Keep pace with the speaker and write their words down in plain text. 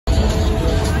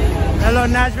Hello,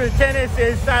 Nashville, Tennessee.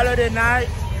 It's Saturday night.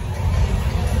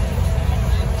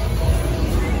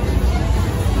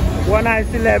 One night,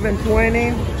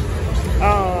 11:20.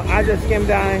 I just came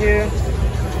down here.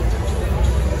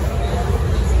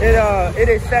 It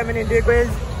is 70 degrees.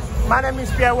 My name is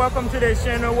Pierre. Welcome to the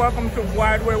channel. Welcome to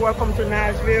Broadway. Welcome to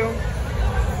Nashville.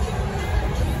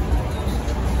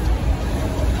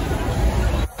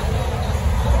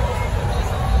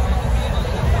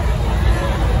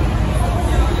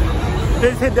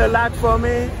 Please hit the like for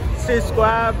me,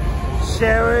 subscribe,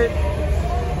 share it,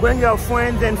 bring your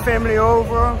friends and family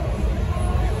over.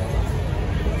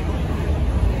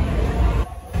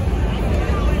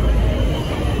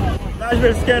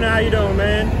 Nashville Scanner, how you doing,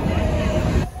 man?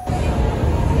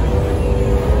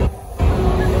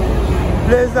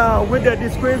 Please, with the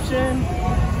description,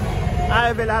 I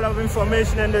have a lot of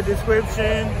information in the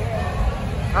description.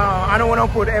 I don't want to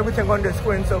put everything on the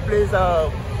screen, so please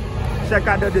check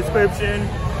out the description.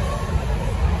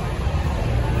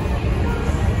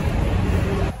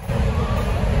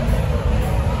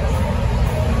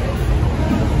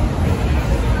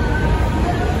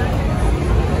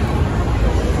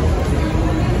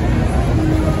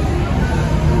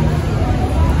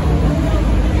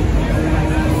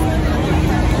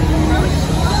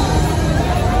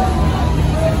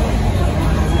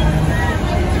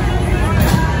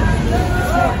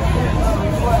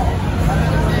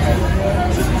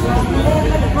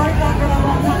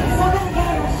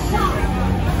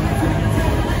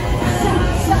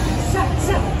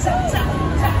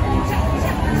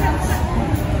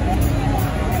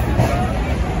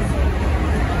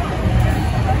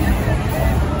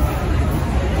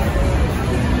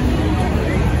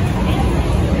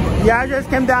 Yeah, I just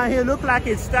came down here. Looked like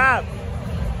it stopped,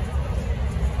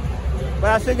 but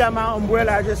I still got my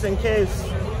umbrella just in case.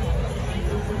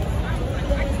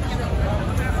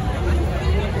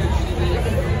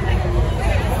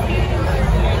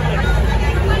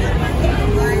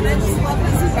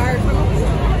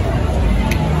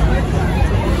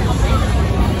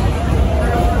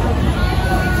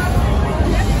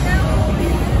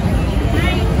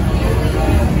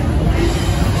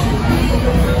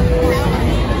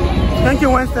 Thank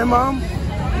you, Winston, Mom.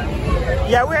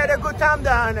 Yeah, we had a good time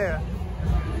down there.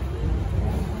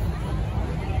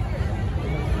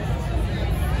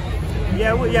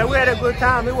 Yeah, we had a good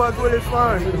time. It was really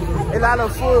fun. A lot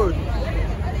of food.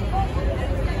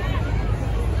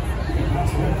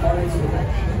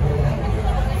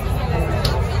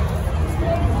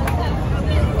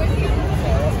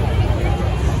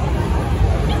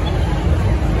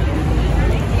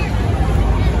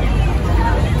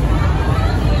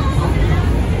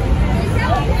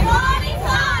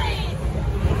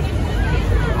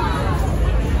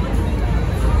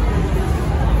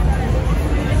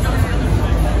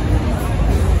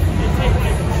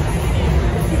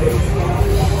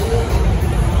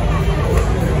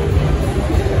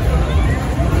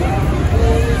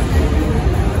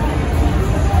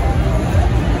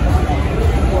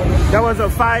 That was a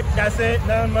fight, that's it,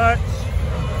 not much.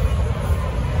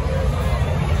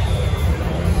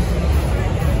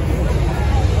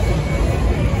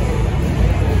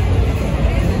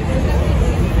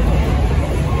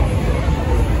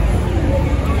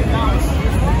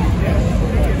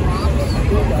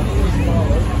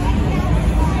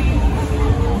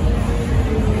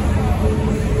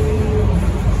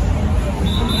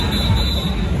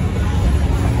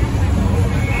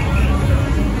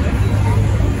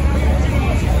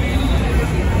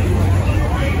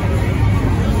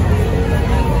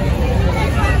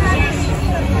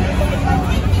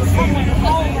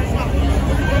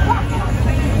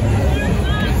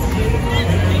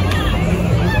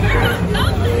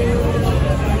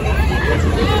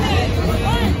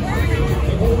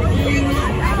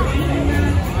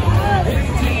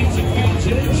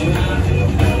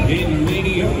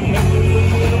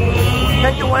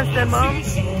 Thank you, Winston, Mom.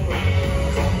 See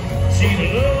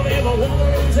the love ever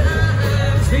one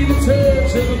time, see the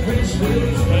touch of a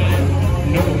precious man.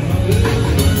 No.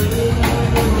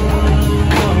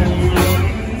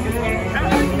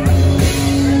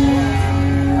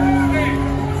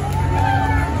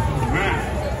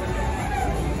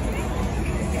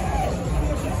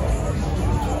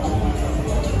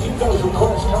 Those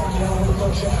requests coming down on the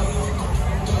punch out.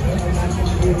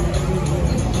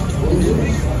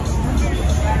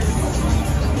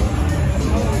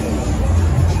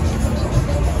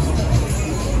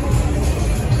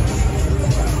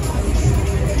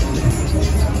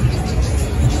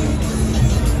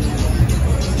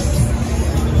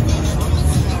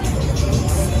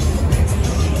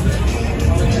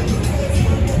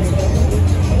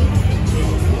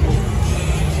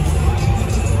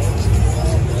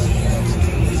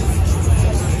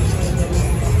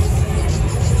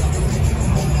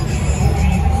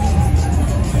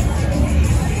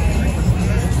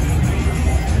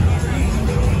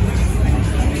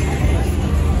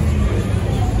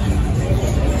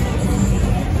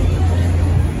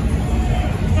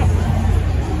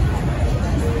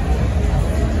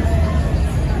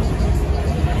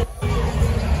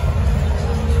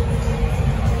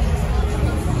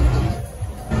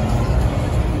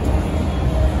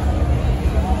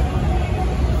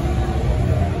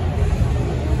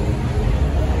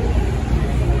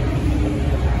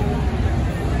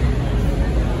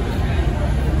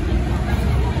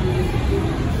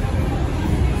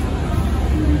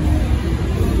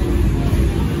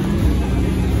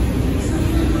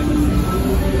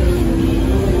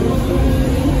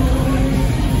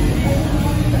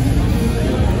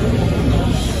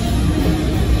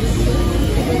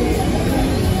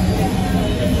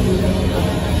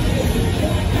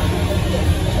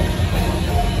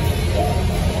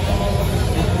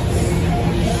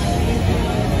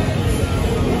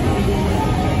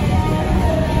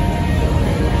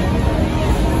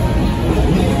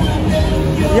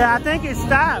 think it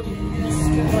stopped.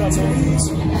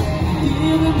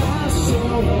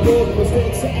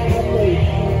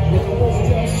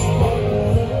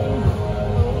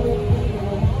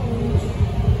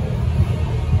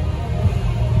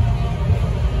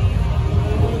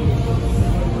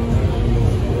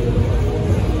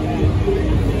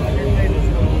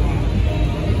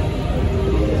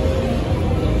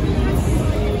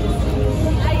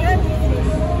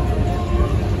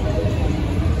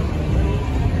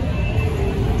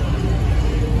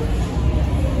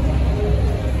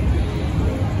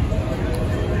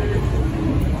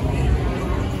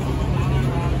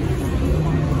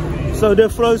 So the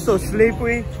floor is so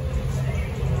slippery.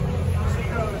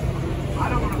 I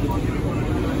don't want to fuck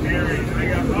anyone married. I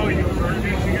got all you burn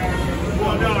this. You got.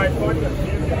 Well, no, I fucked them.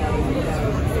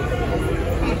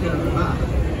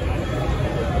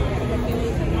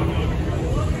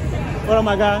 What am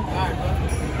I got?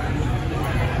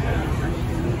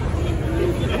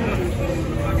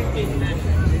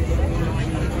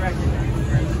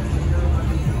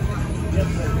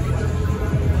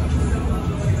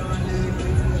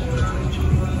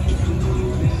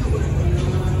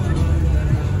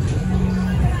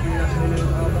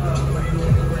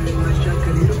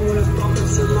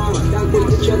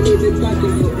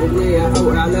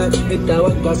 او اعلان انت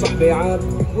وانت صاحبي عام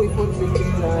ويفوت في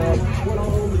الكلام ولا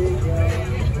عمري.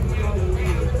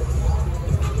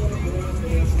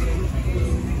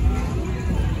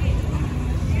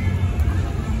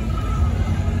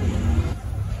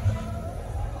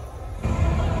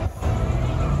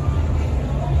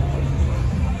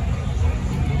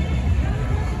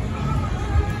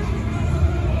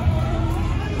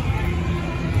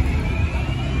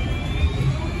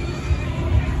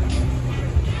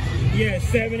 Yeah,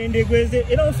 70 degrees.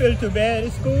 It don't feel too bad.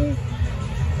 It's cool.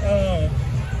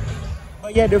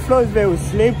 But yeah, the floor is very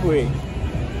slippery.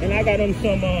 And I got on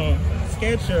some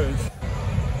Skechers.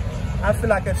 I feel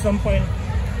like at some point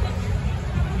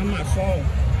I might fall.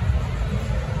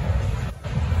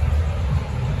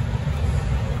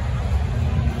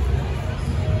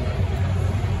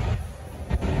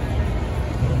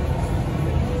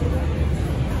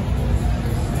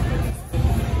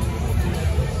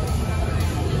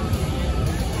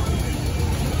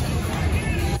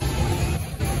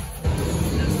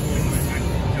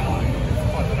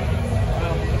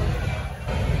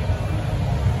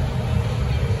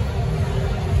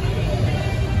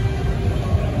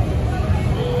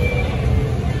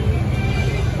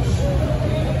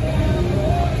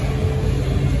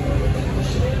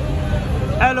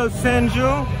 Hello, St.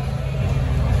 Jules.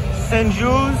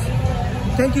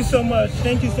 Thank you so much.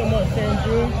 Thank you so much, St.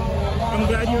 Jules. I'm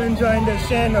glad you're enjoying the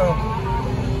channel.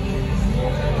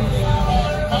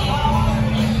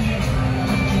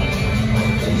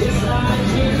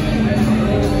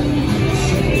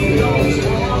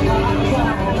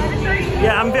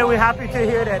 Yeah, I'm very happy to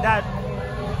hear that.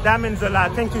 That means a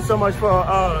lot. Thank you so much for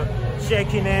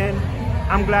checking in.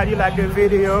 I'm glad you liked the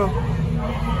video.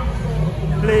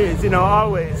 Please,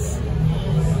 always,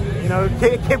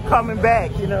 keep coming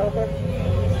back,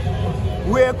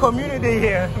 We're a community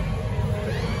here.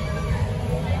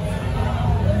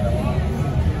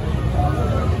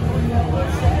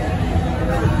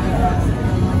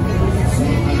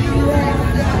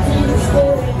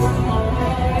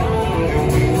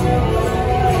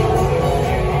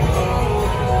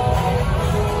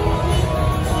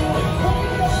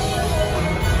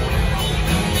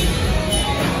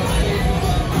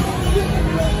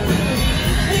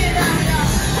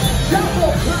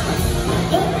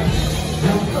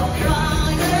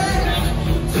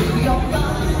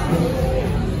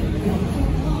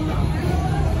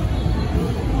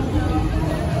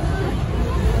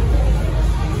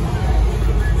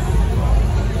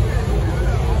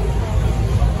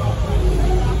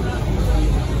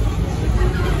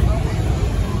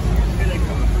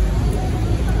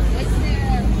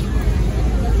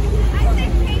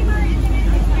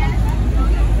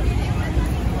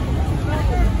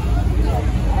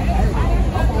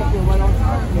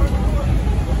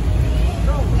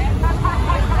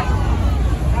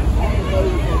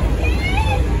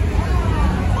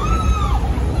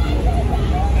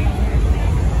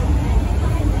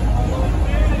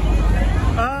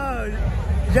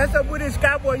 Just a British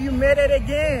cowboy, you made it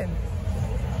again.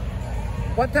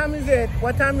 What time is it?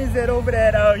 What time is it over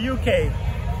at UK?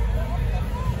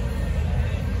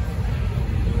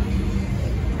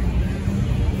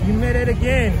 You made it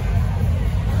again.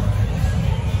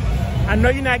 I know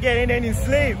you're not getting any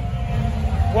sleep.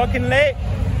 Working late?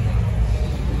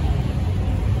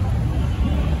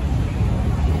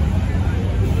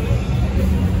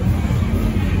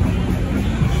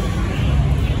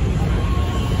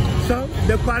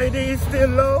 the quality is still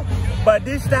low, but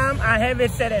this time I have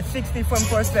it set at 60 frames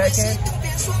per second.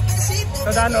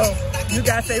 Because I know you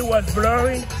guys say it was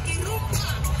blurry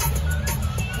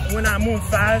when I move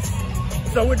fast.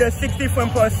 So with the 60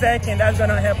 frames per second, that's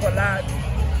gonna help a lot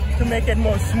to make it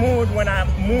more smooth when I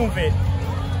move it.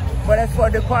 But as for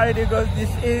the quality goes,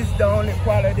 this is the only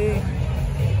quality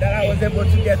that I was able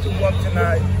to get to work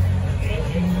tonight.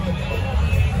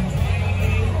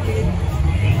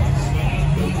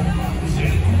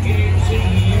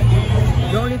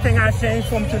 The only thing I changed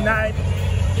from tonight,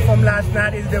 from last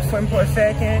night, is the frame per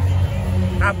second.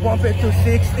 I bump it to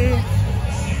 60.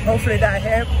 Hopefully that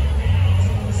helps.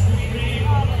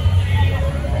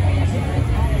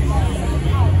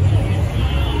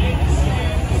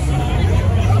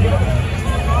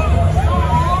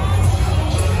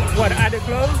 What, are they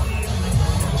closed?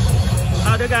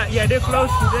 Oh, they got, yeah, they're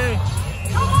closed today.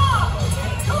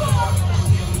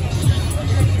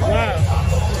 Wow.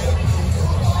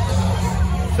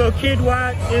 So Kid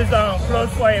Watch is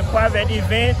closed for a private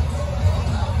event.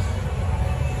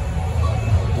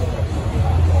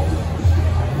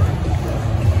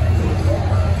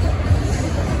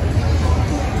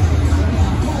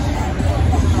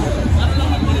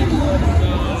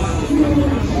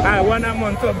 Alright, when I'm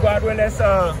on top Broadway, let's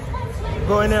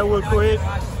go in there real quick.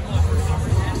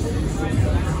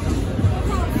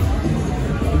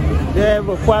 They have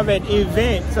a private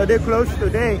event, so they're closed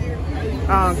today.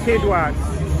 Kid Watch.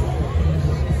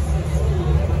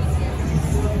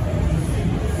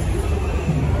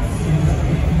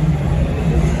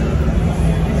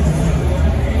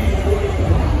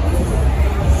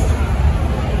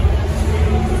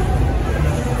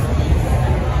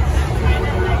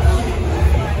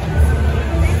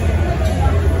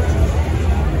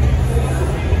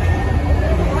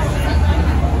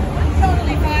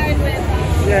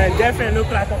 Yeah, it definitely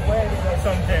look like a wedding or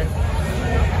something.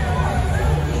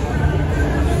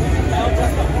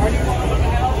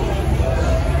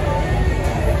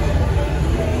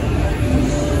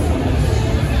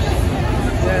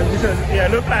 Yeah, because yeah,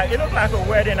 it looked like a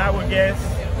wedding, I would guess.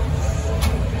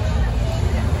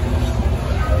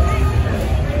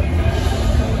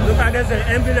 Look like there's an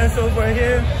ambulance over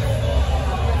here.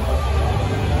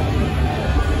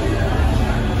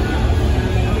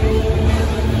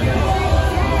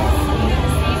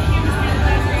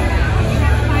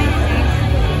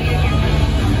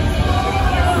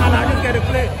 I just get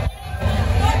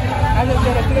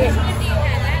a clip.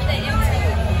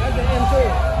 That's the M2.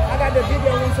 I got the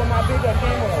bigger ones for my bigger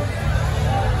cameras.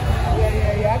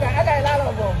 Yeah. I got a lot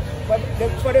of them. But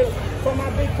for my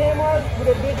big cameras, with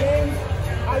the big games,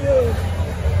 I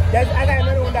got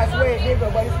another one that's way bigger,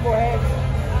 but it's more heavy.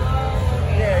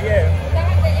 Yeah. I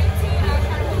have the M2 and I was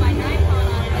trying to put my 9 on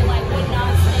it, but like would not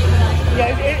stay.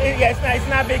 Yeah, it's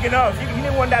not big enough. You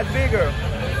need one that's bigger.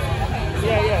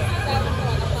 Yeah.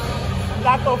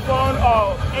 Like a phone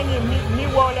or any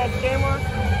mirrorless camera,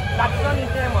 like Sony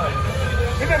cameras.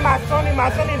 Even my Sony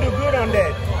do good on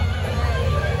that.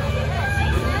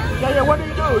 Yeah, what do?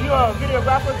 You a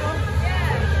videographer too?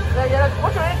 Yeah.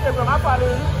 What's your Instagram? I'll follow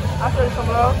you. I'll show you some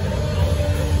love.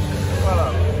 Hold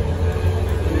up.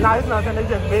 Nah, it's nothing, it's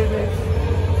just business.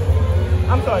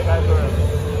 I'm sorry guys, for real.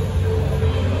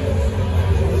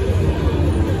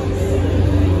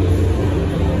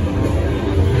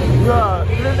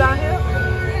 You live down here?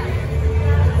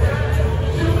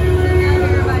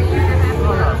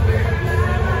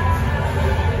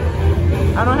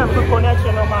 I don't have good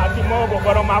connection on my T-Mobile,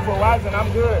 but on my Verizon,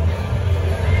 I'm good.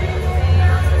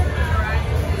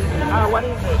 What is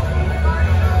it? It's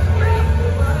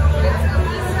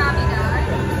Navidad,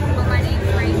 but my name's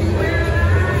Raymond.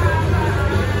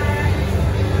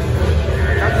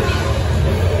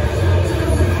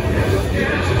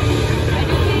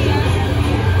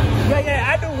 Yeah,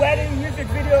 I do wedding music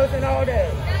videos and all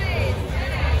that.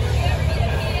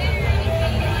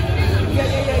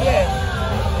 Yeah.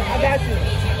 I got you.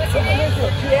 What's your name?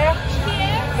 Pierre?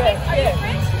 Yes. Are you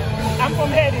French? I'm from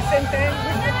Haiti, same thing.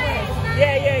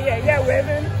 Yeah,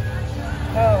 Raven.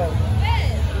 Good.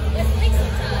 Let's make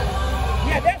some time.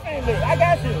 Yeah, definitely. I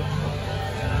got you.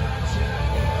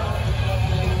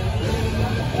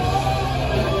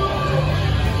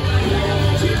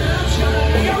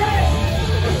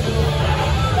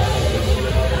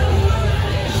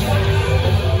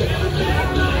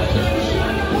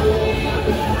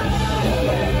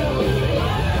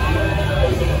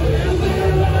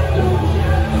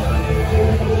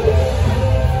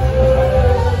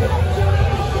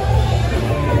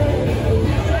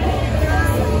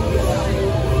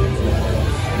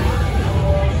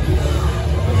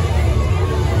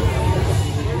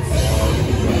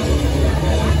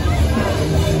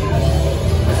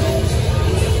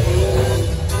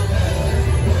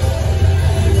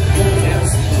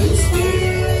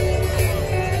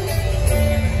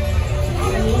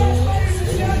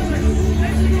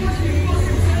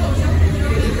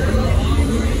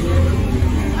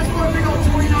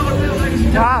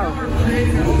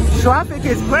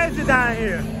 It's crazy down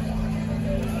here.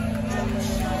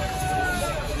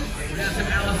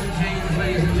 Allison James,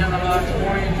 ladies and gentlemen,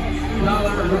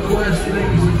 $20 request,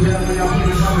 ladies and gentlemen, y'all keep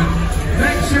it coming.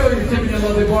 Make sure you're tipping your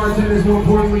lovely bartenders. More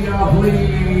importantly, y'all,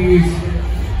 please.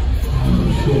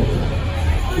 Oh, sure.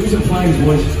 These are playing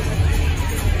voices.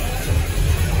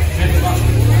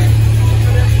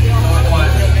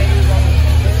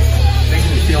 Makes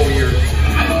me feel weird.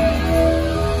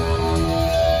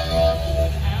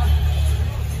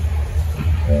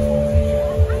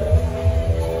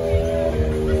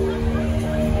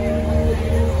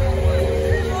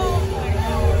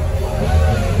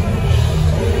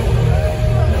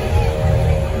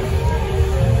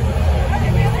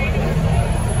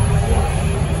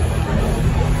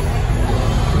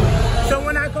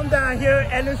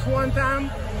 At least one time,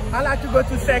 I like to go to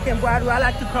 2nd Broadway. I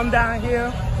like to come down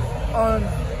here on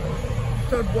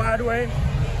 3rd Broadway,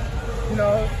 you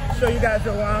know, show you guys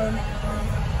around.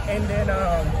 And then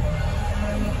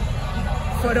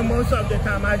for the most of the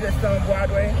time, I just on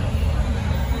Broadway.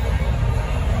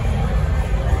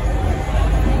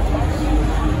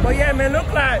 But yeah, man,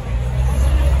 look like,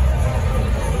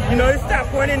 you know, it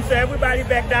stopped raining, so everybody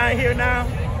back down here now.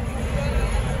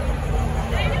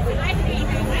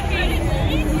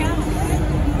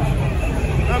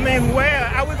 I mean,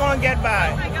 where are we gonna get by?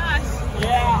 Oh my gosh.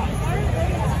 Yeah.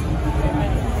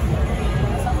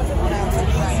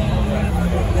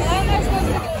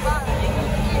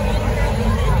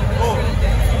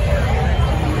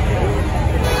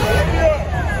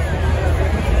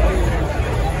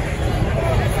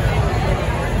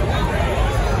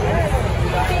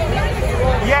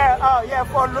 Yeah, yeah,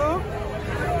 for Luke.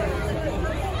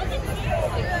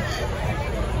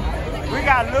 We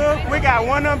got Luke, we got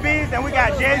wannabes, and we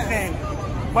got Jason.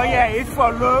 But yeah, it's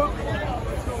for Luke.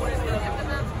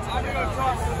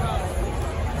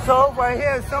 So over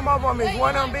here, some of them is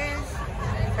wannabes,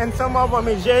 and some of them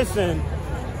is Jason.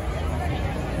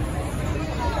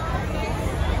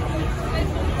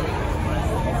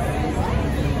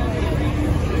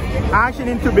 I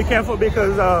actually need to be careful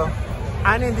because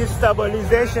I need this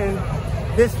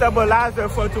stabilizer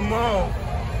for tomorrow.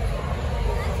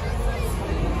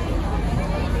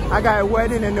 I got a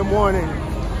wedding in the morning.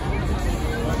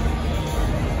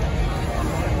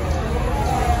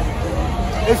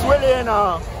 It's really an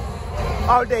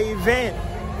all-day event.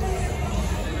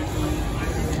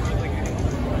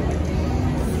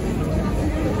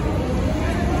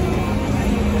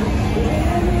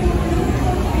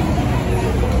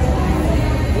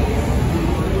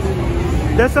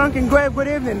 The Sunken Grave, good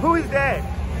evening. Who is that?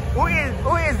 Who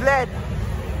is Led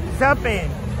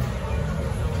Zeppelin?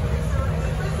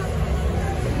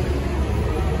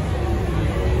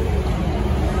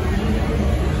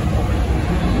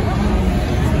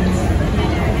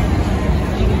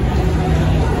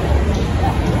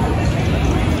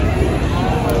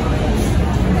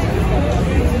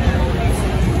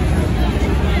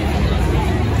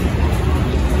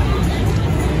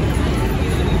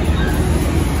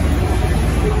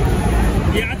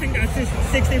 Yeah, I think that's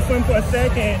 60 frames per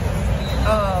second.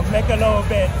 Make a little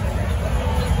bit,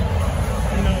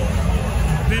 you know,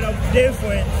 bit of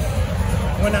difference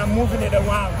when I'm moving it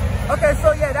around. Okay,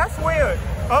 so yeah, that's weird.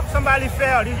 Oh, somebody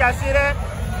fell. Did y'all see that?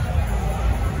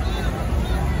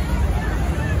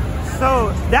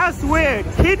 So that's weird.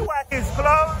 Kid Walk is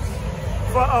closed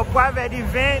for a private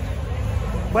event,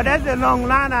 but there's a long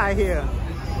line out here.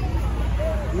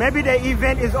 Maybe the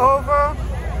event is over.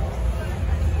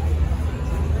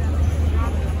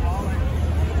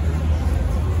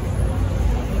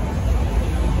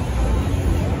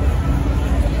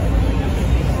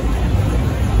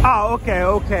 Oh,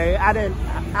 okay. I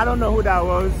don't know who that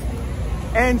was.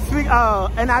 And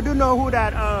and I do know who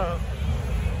that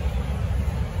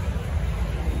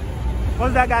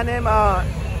what's that guy named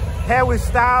Hair with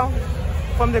Style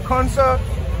from the concert.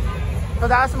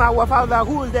 Because I asked my wife, I was like,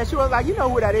 who is that? She was like, you know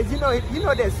who that is, you know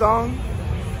that song.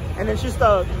 And then she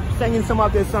started singing some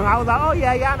of this song. I was like, oh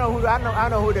yeah, I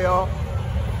know who they are.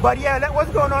 But yeah,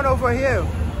 what's going on over here?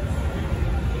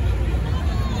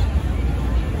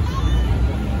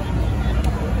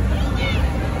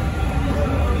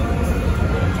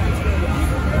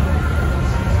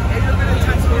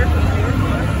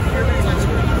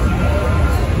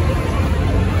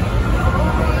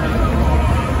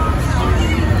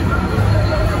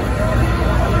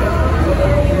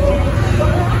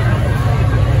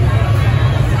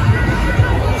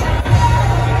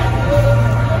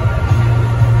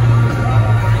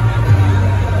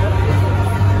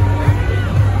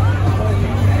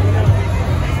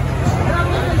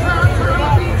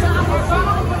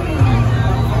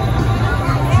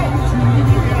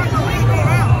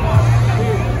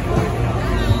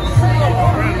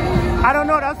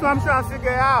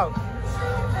 out.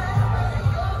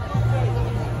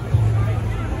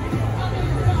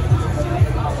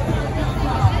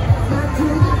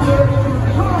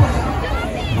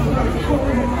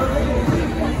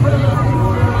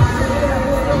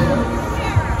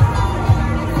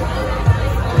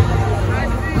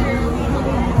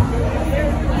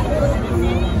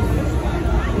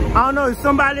 I don't know, is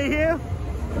somebody here?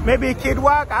 Maybe a kid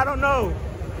walk? I don't know.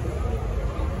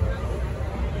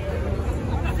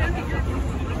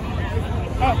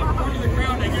 That's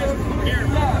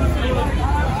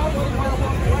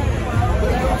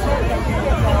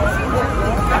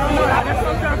what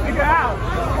I'm trying to figure out.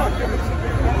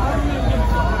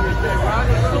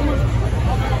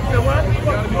 The what?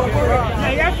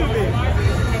 Yeah, yes, you did.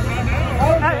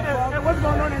 Hey, what's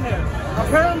going on in there?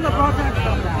 Apparently,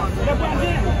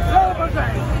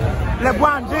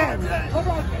 LeBron James.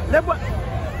 LeBron James.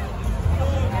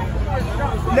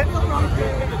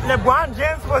 LeBron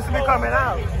James supposed to be coming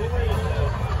out.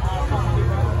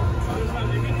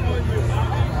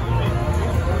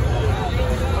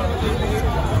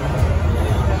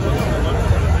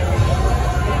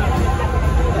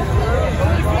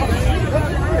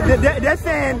 They're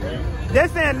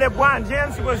saying LeBron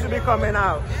James supposed to be coming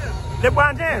out.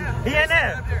 LeBron James, he in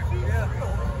there.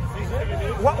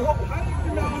 What?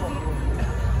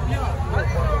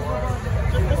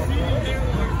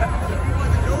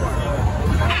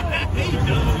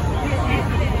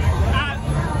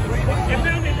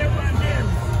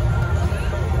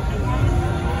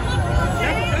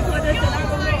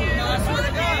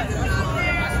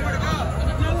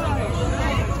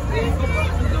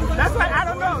 That's why I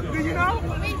don't know. Do you know?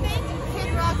 We think Kid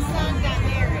Rock's son got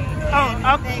married. Oh,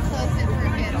 okay. They closed it for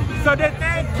him. So they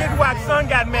think Kid Rock's son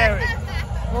got married.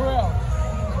 For real.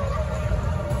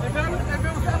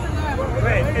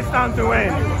 Wait, it's time to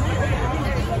win.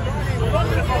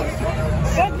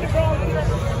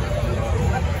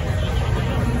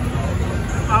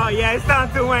 Oh yeah, it's time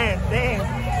to win. Damn.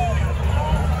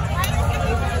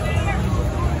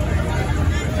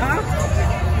 Huh?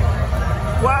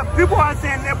 Well, people are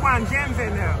saying LeBron James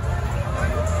in there.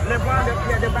 LeBron,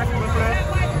 yeah, the basketball player.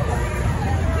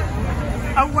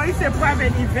 Oh, well, it's a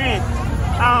private event.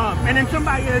 And then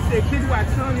somebody else said Kid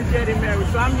Rock's son is getting married.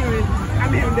 So I'm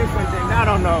hearing different things. I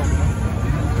don't know.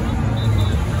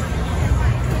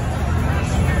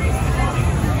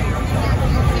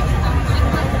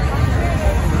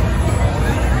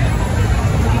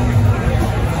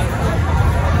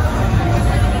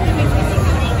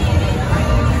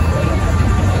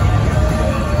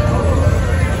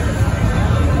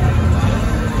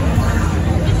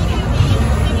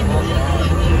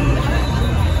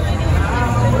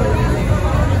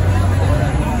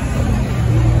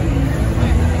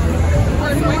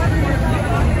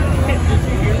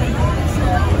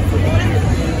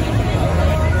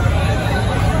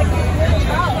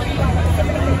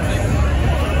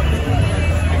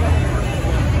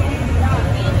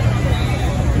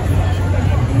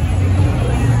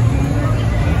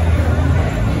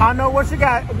 I know what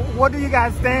do you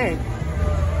guys think?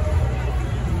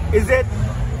 Is it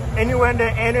anywhere on the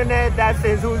internet that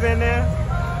says who's in there?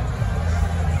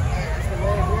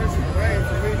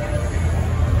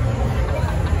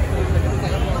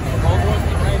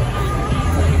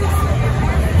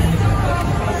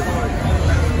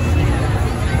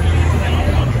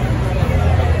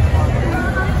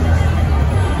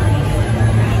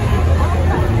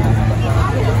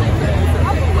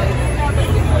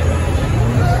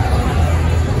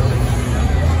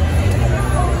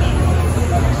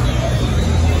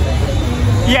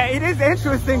 Yeah, it is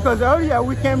interesting because earlier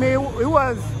we came here, it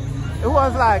was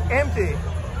like empty.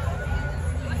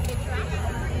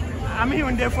 I'm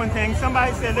hearing different things.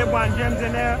 Somebody said LeBron James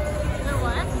in there. The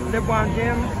what? LeBron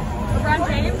James. LeBron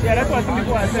James? Yeah, that's what some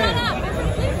people are saying.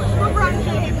 LeBron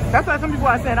James. That's what some people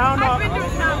are saying. I don't know. I've been to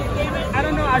town, damn it. I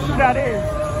don't know how true that is.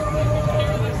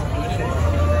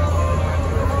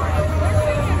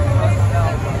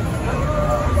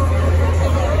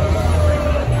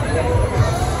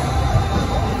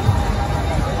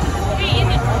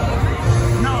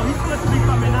 No, he's supposed to be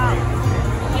coming out.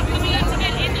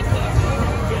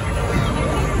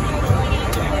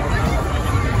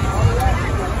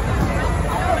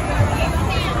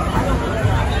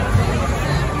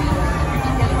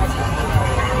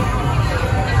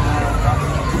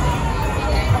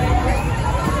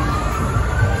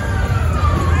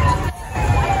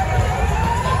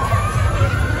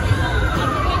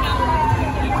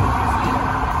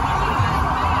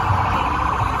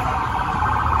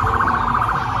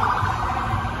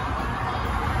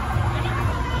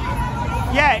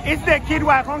 Yeah, it's the Kid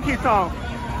Rock honky tonk.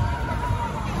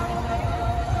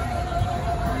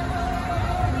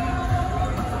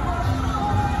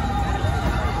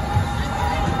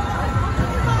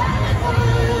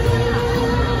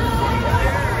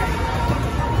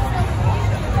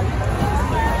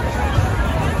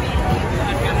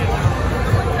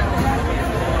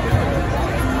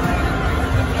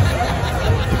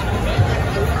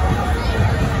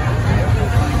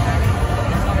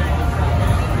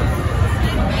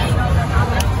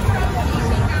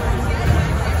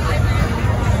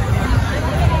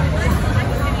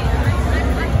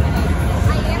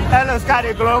 Hello,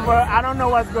 Scotty Glover. I don't know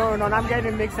what's going on. I'm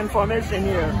getting mixed information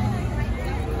here.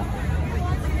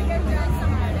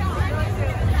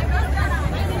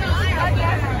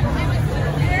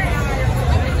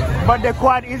 But the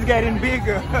quad is getting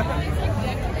bigger.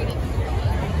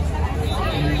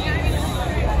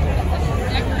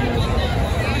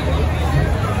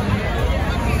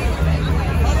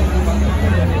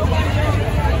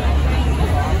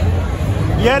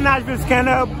 Yeah, Nashville's kind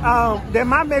of, they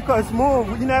might make us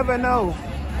move. You never know.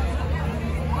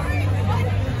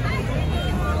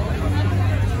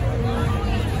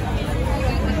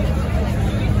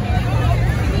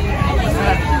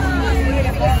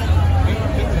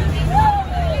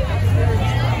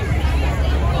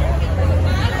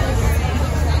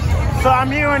 So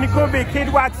I'm hearing it could be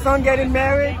Kid Rock's son getting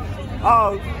married.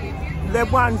 Oh,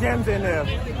 LeBron James in there.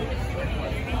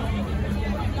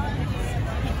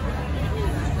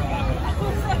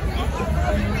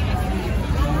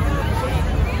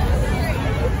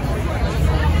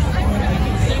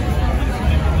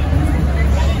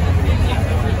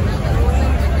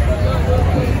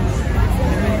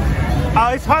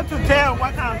 It's hard to tell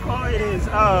what kind of car it is.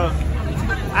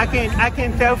 I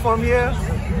can tell from here,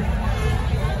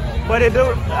 but it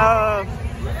do. I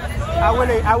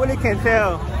really can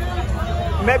tell.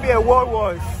 Maybe a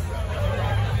World.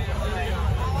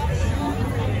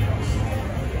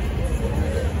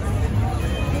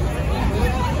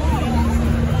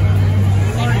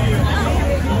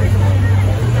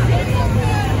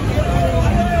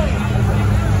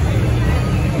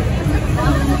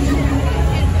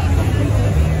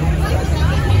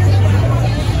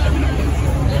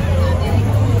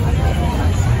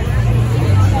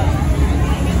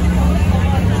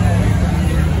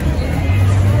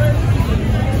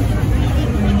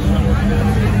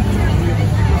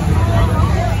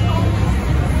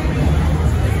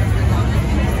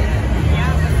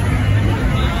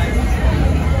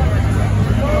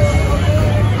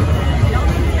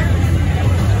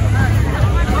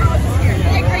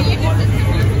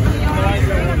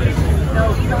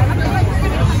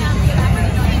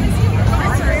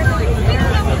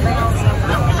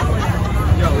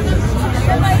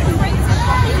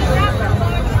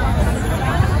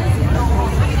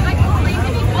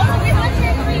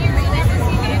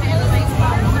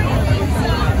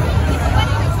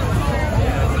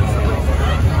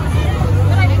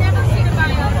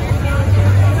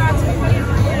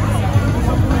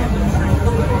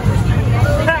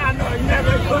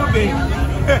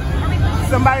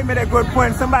 Somebody made a good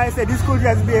point. Somebody said this could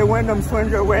just be a random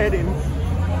stranger wedding.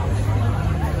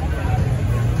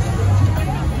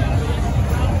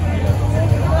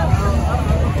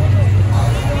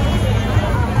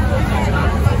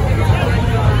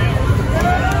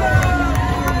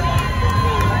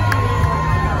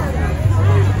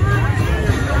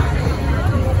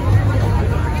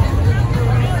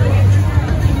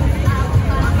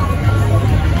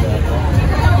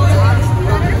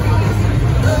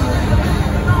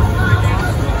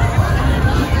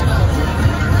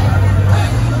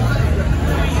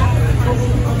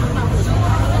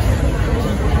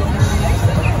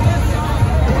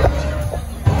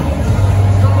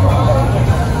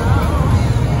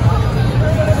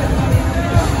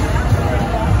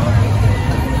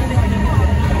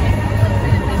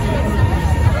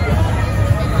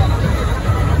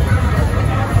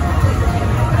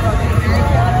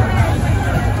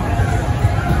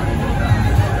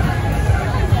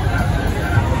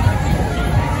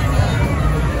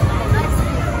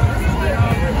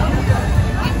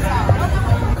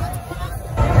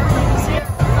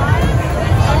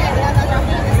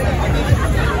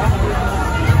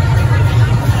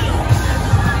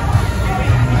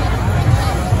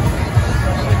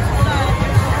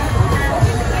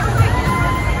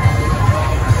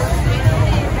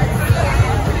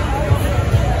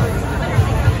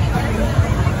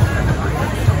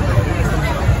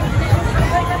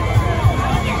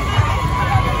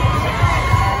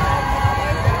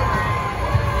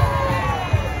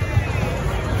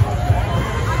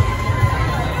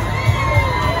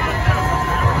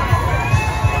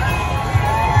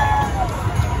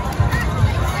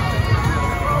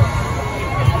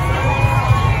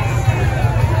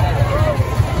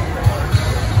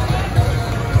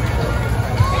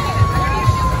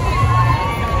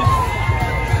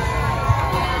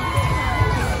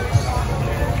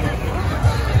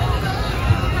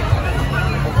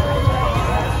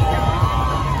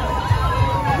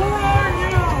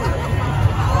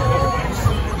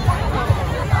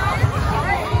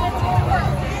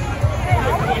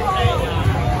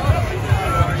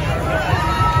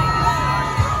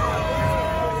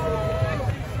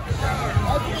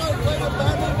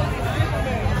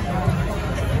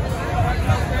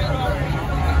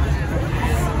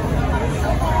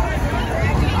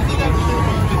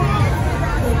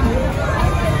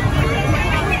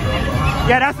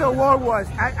 Yeah, that's a world wash.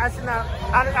 I see now.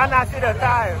 I not see the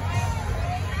tire.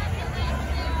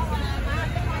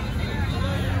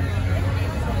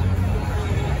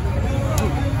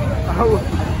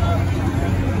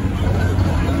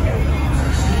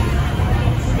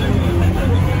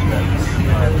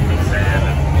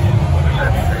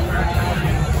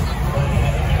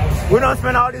 We don't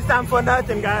spend all this time for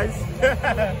nothing, guys.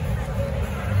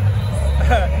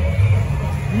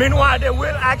 Meanwhile, the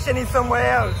real action is somewhere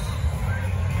else.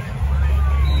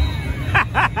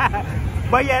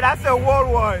 But yeah, that's a world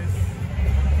wars.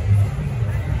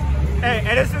 Hey,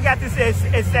 at least we got to say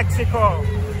a sexy call.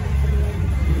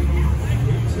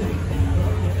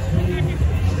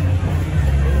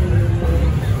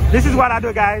 This is what I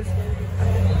do, guys.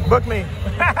 Book me.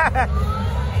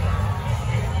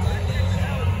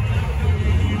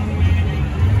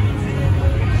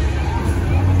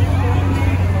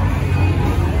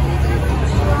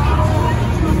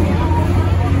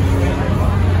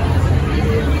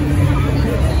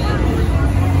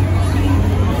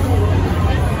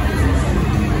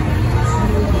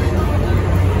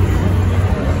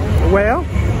 Well,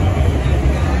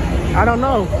 I don't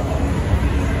know.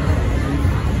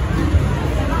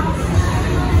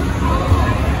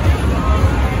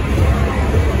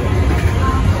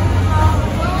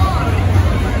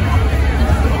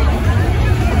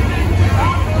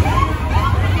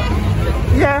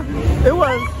 Yeah, it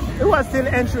was still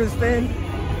interesting.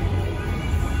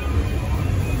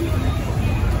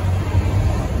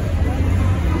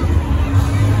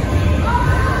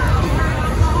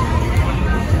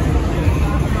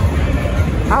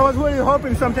 I was really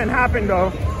hoping something happened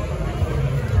though.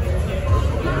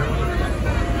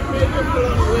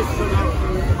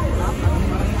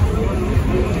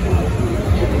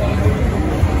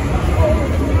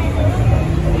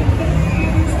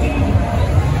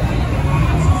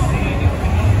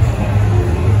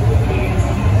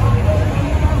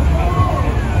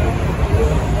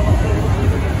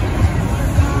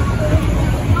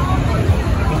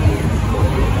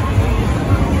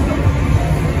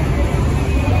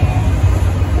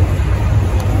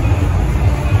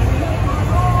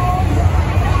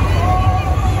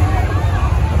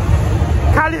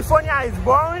 California is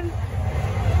boring.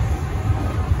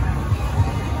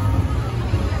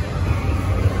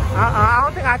 I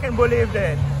don't think I can believe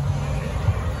that.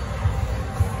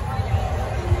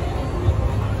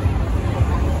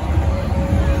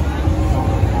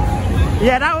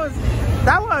 Yeah, that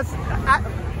was.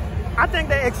 I think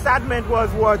the excitement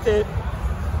was worth it.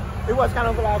 It was kind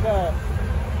of like a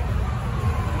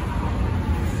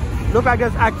look like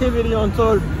this activity on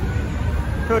Third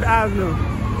Avenue.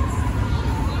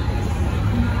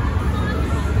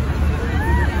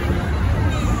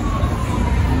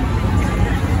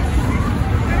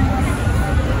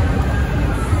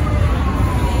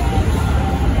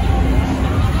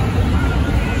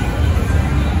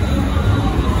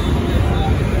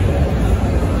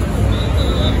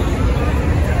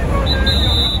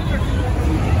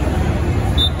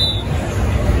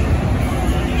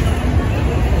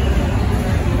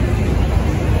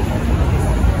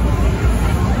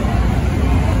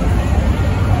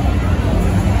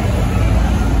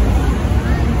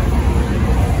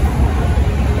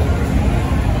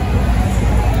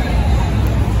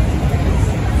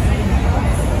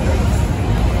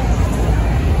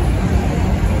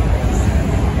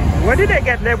 Where did they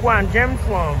get LeBron James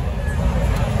from?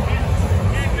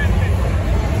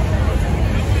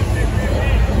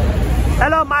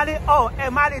 Hello, Mali. Oh, hey,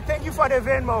 Mali, thank you for the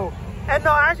Venmo. And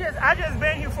no, I just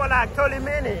been here for like 30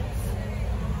 minutes.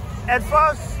 At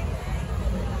first,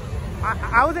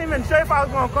 I wasn't even sure if I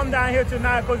was gonna come down here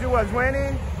tonight because it was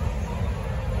raining.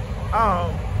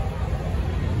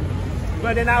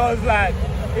 But then I was like,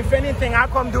 if anything, I'll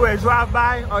come do a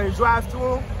drive-by or a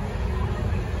drive-through.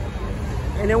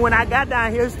 And then when I got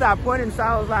down here, it started pointing, so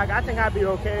I was like, I think I'll be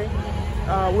okay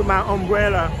with my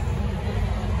umbrella.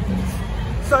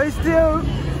 So it's still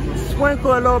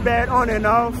sprinkle a little bit on and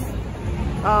off.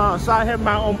 So I have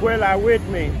my umbrella with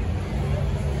me.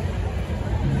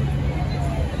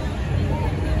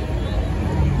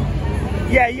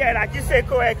 Yeah, like you said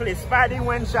correctly, spotty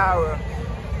wind shower.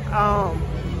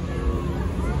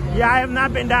 Yeah, I have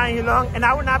not been down here long, and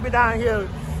I will not be down here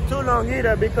too long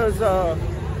either because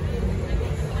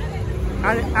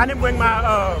I didn't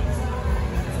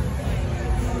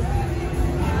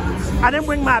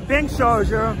bring my bank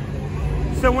charger,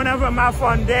 so whenever my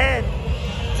phone dead,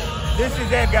 this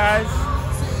is it, guys.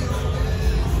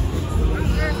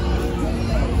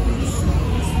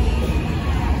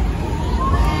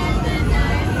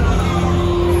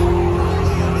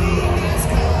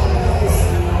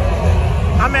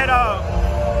 I'm at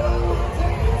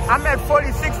I'm at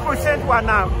 46% right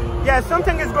now. Yeah,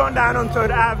 something is going down on 3rd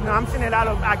Avenue. I'm seeing a lot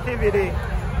of activity.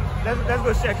 Let's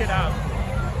go check it out.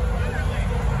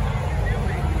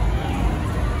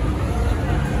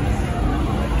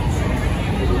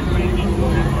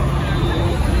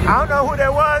 I don't know who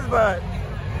there was, but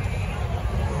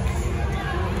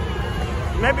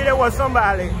maybe there was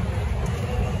somebody.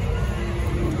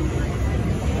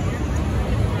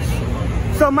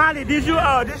 So Molly, did you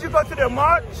go to the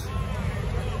march?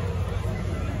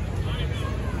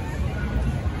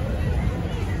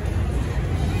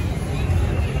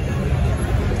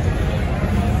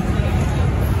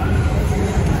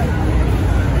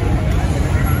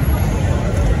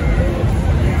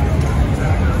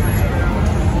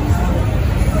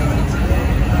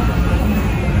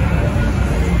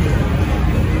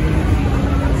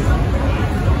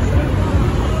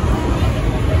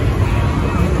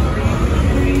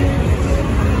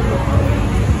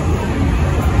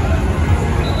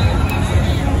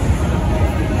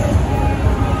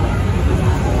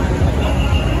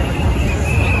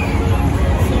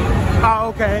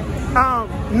 Okay.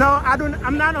 No,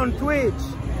 I'm not on Twitch.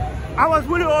 I was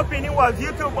really hoping it was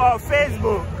YouTube or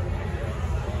Facebook.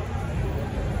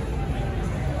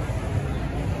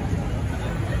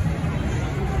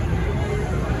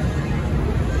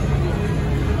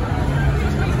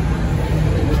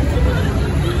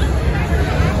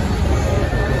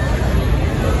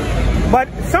 But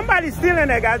somebody's still in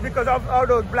there, guys, because of all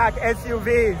those black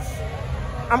SUVs.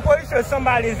 I'm pretty sure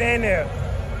somebody's in there.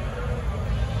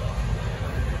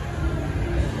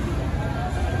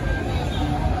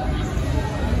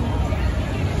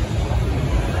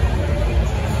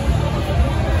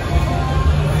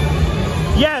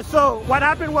 Yeah, so what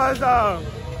happened was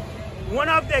one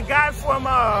of the guys from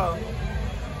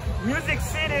Music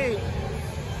City,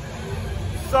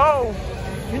 so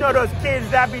you know those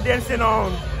kids that be dancing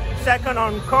on 2nd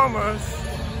on Commerce.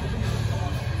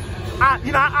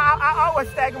 I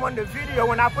always tag them on the video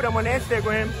when I put them on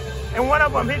Instagram, and one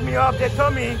of them hit me up. They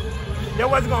told me they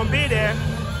was gonna be there,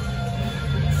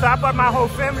 so I brought my whole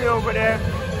family over there.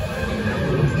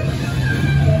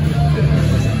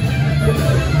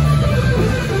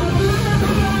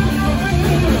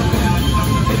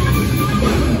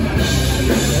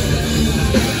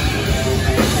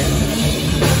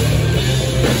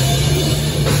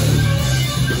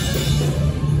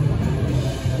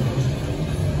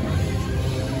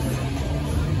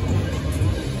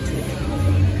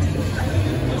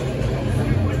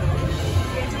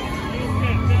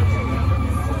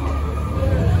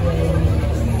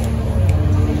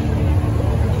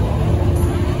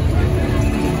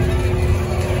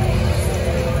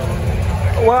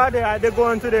 Well, they're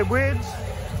going to the bridge,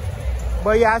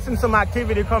 but yeah, I seen some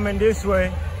activity coming this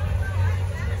way.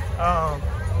 I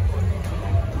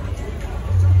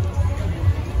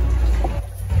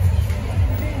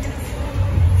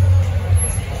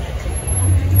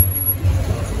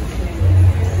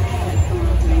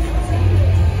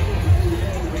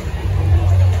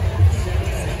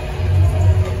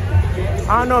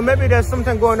don't know, maybe there's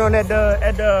something going on at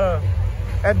the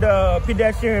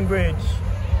pedestrian bridge.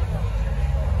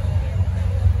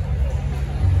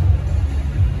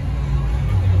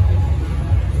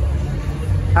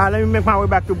 Let me make my way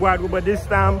back to Broadway, but this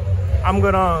time I'm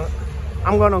gonna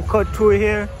cut through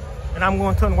here, and I'm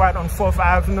gonna turn right on 4th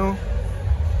Avenue,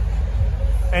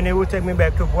 and it will take me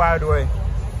back to Broadway.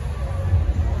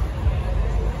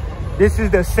 This is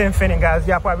the same feeling, guys.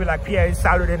 Y'all probably like, Pierre, it's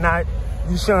Saturday night,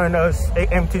 you showing us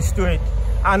an empty street.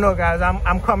 I know, guys.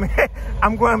 I'm coming.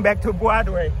 I'm going back to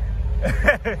Broadway.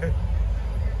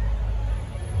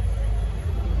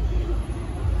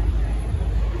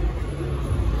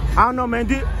 I don't know, man.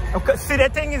 See, the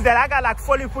thing is that I got like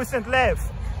 40%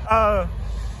 left.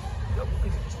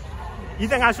 You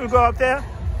think I should go up there?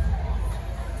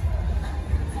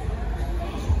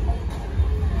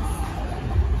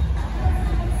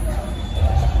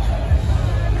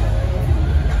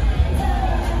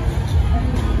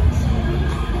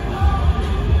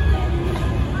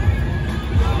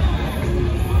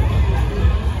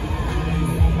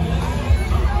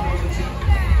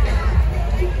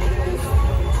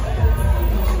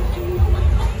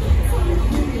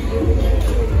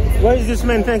 Where is this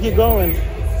man think he going?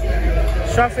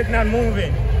 Traffic not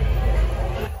moving.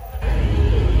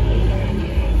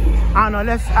 I don't know,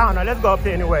 let's go up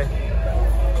there anyway.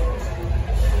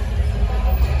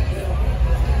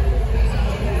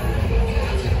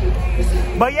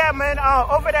 But yeah, man,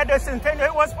 over there, the Centennial,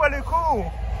 it was pretty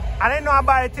cool. I didn't know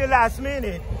about it till last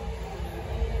minute.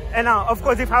 And of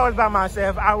course, if I was by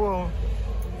myself, I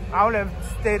would have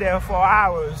stayed there for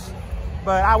hours.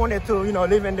 but I wanted to, you know,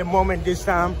 live in the moment this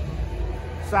time.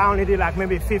 So I only did like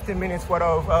maybe 15 minutes worth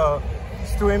of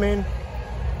streaming.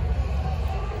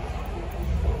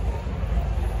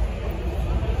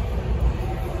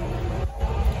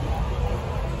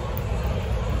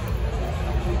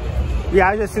 Yeah,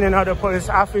 I just seen another police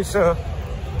officer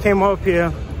came up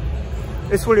here.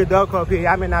 It's really dark up here.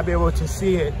 I may not be able to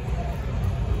see it.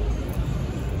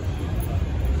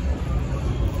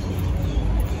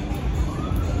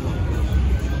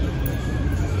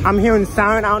 I'm hearing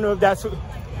sound. I don't know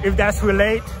if that's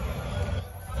related.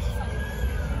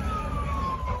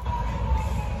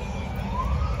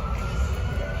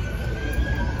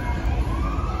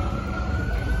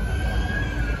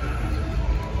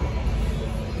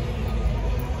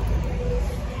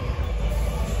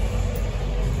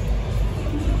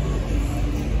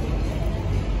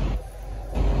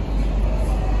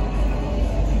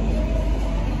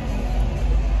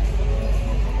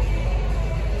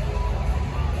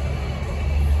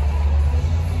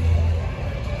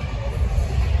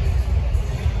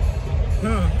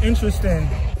 Interesting.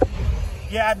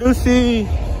 Yeah, I do see,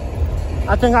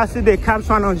 I think I see the cops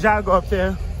trying to jog up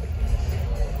there.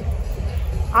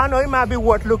 I don't know, it might be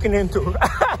worth looking into.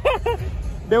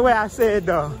 The way I said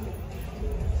though.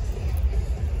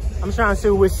 I'm trying to see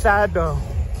which side though,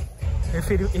 if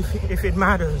it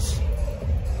matters.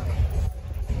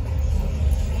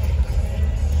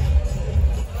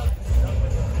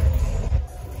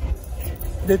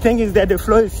 The thing is that the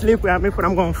floor is slippery. I'm afraid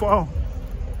I'm going to fall.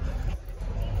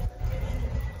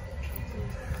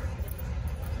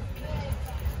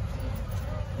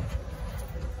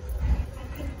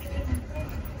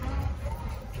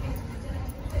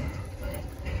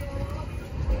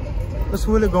 What's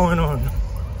really going on?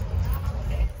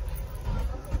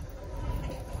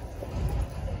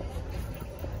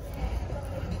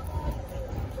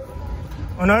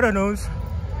 On other news,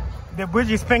 the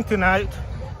bridge is pink tonight.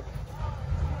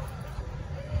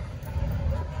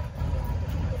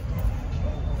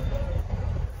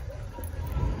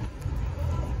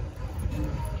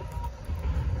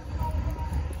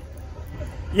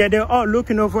 Yeah, they're all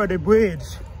looking over the bridge.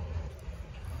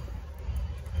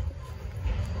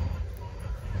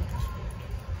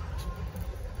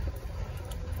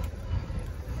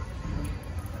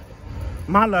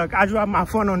 My luck, I dropped my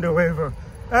phone on the river.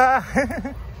 Yeah,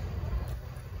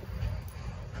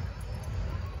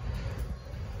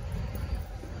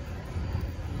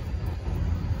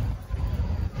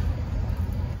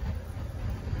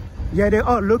 they're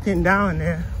all looking down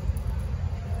there.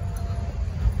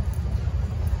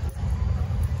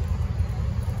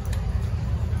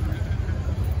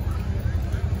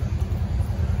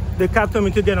 The cop told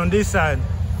me to get on this side.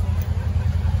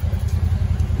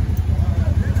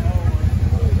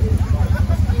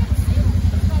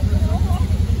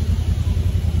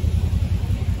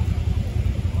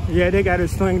 Yeah, they got a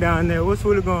swing down there. What's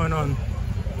really going on?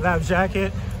 Life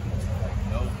jacket?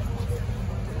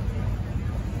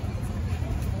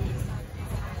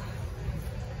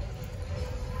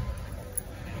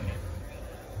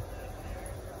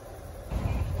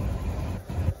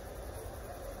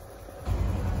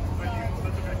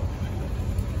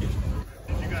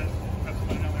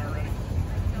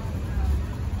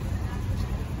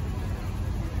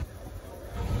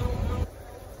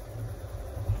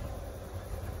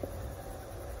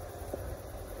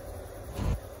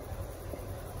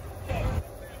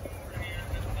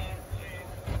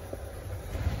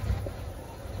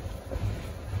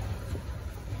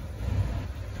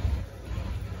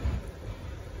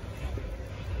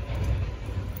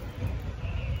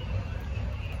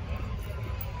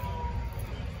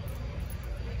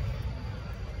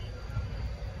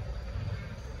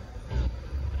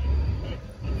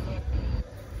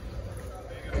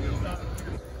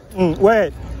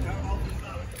 Wait.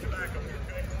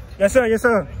 Yes, sir. Yes,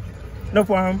 sir. No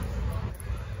problem.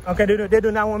 Okay, they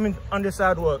do not want me on the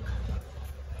sidewalk.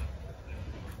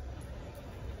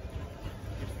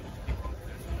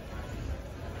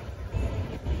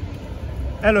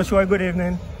 Hello, Troy. Good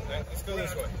evening. Let's go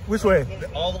this way. Which way?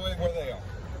 All the way where they are.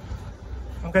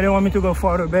 Okay, they want me to go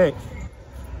farther back.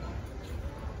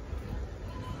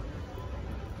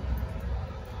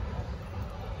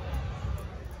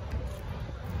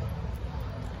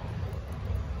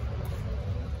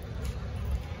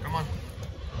 Come on.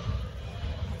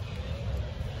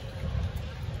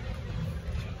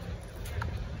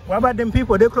 What about them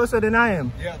people? They're closer than I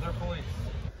am. Yeah, they're police.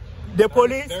 The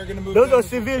police? They're going to move. Those are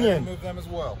civilians. Move them as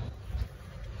well.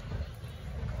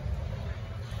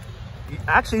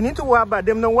 Actually, you need to worry about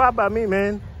them. Don't worry about me,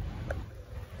 man.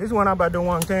 This one about the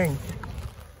one thing.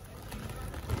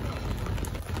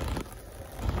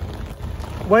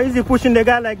 Why is he pushing the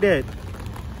guy like that?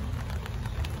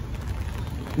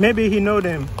 Maybe he know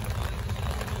them.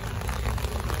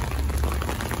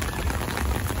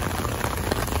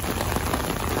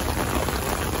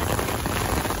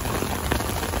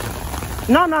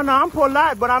 No, I'm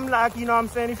polite, but I'm like, you know what I'm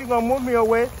saying, if you're gonna move me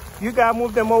away, you gotta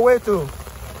move them away too.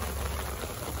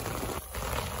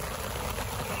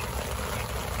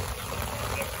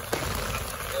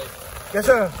 Yes,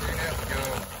 sir. You're gonna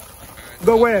have to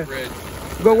Go where?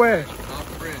 Go where?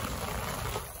 Off the bridge.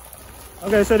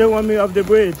 Okay, so they want me off the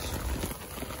bridge. It's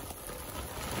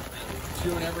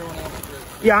you and everyone off the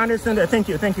bridge. Yeah, I understand that. Thank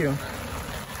you, thank you.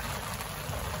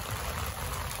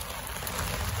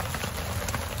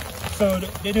 So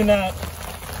they do not,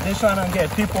 they're trying to get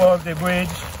people off the bridge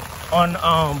on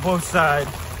both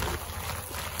sides.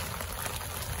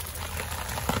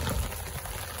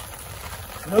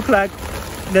 Look like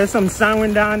there's some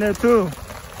siren down there too.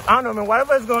 I don't know, man,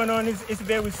 whatever's going on is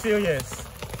very serious.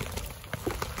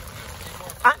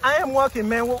 I am walking,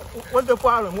 man. What's the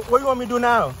problem? What do you want me to do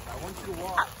now? I want you to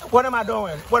walk. What am I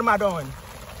doing? What am I doing?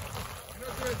 You're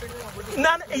not doing anything wrong. We're just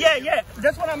Yeah,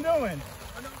 that's what I'm doing.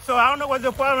 So I don't know what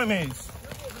the problem is.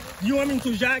 You want me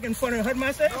to jog in front and hurt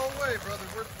myself? No way, brother.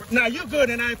 We're Nah, you're good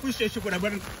and I appreciate you for that.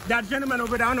 But that gentleman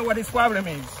over there, I don't know what his problem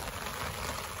is.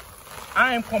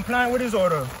 I am complying with his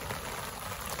order.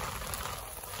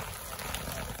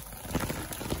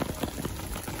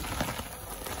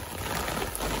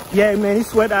 Yeah, man,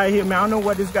 it's sweat out here, man. I don't know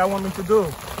what this guy want me to do.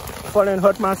 Fall and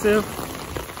hurt myself.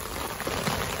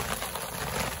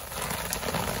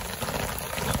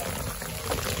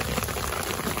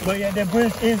 But yeah, the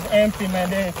bridge is empty,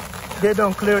 man. They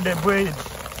don't clear the bridge.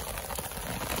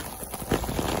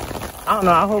 I don't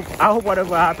know. I hope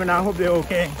whatever happened, I hope they're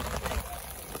okay.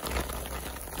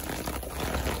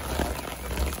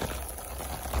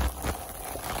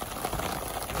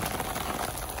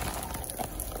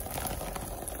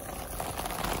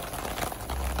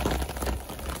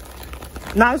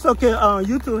 Now it's okay.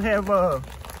 YouTube have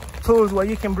tools where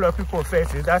you can blur people's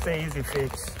faces. That's an easy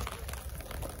fix.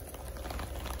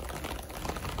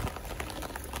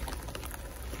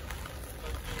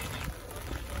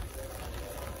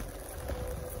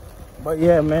 But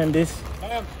yeah, man, they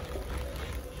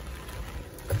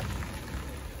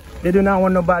do not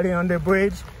want nobody on the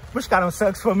bridge, which kind of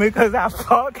sucks for me because I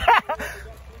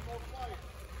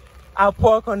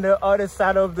park on the other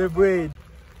side of the bridge.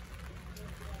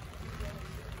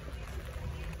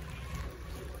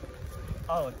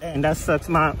 Oh, dang, that sucks.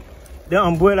 The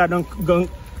umbrella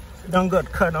don't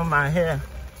got cut on my hair.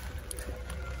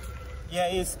 Yeah,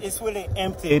 it's really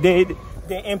empty. They're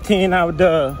emptying out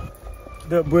the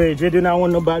bridge. They do not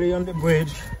want nobody on the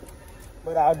bridge.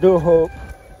 But I do hope,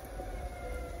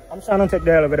 I'm trying to take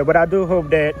the elevator, but I do hope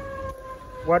that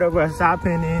whatever is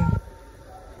happening,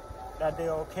 that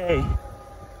they're okay.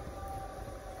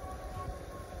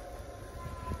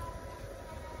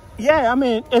 Yeah, I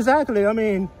mean, exactly. I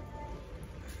mean,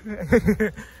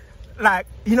 like,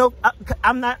 you know,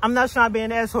 I'm not trying to be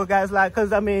an asshole, guys, like,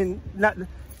 cause I mean,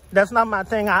 that's not my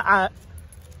thing. I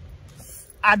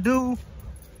do.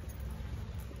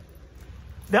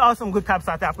 There are some good cops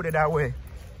out there, I put it that way.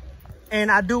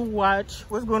 And I do watch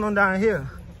what's going on down here.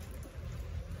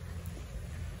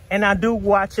 And I do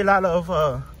watch a lot of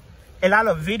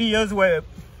videos where,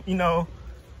 you know,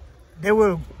 they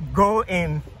will go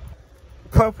and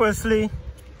purposely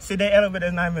see the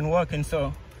elevator's not even working,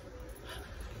 so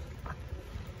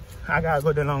I gotta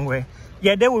go the long way.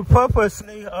 Yeah, they will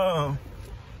purposely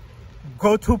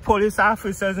go to police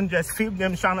officers and just feed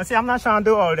them trying to see. I'm not trying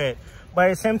to do all that. But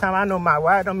at the same time, I know my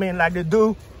right. I mean, like the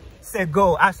dude said,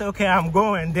 go. I said, okay, I'm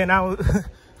going. Then I was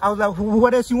like,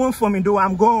 what else you want from me, dude?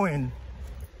 I'm going.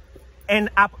 And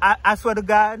I swear to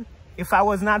God, if I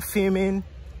was not filming,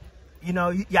 you know,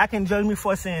 y'all can judge me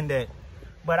for saying that.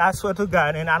 But I swear to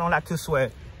God, and I don't like to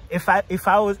swear, if I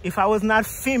was not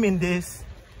filming this,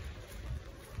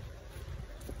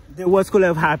 the worst could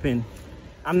have happened.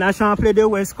 I'm not trying to play the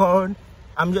West card.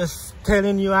 I'm just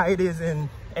telling you how it is in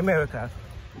America.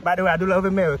 By the way, I do love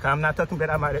America. I'm not talking bad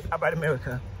about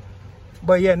America.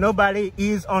 But yeah, nobody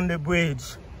is on the bridge.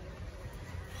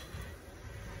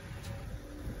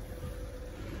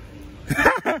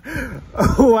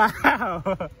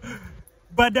 Wow.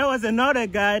 But there was another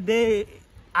guy,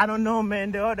 I don't know,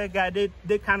 man, the other guy,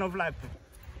 they kind of like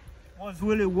was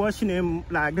really watching him,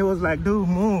 like, they was like, dude,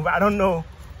 move. I don't know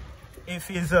if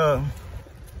he's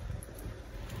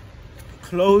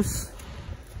close.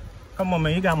 Come on,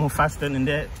 man, you gotta move faster than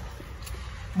that.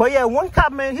 But yeah, one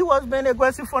cop, man, he was being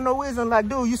aggressive for no reason. Like,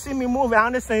 dude, you see me moving. I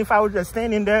understand if I was just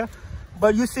standing there,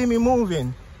 but you see me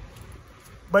moving.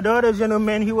 But the other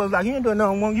gentleman, he was like, you ain't doing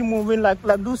nothing wrong. You moving like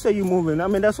do say you moving. I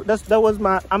mean, that was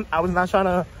my. I was not trying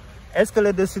to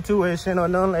escalate the situation or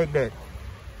nothing like that.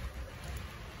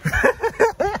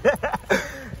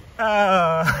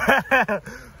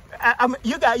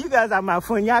 You guys are my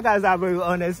friend. Y'all guys are very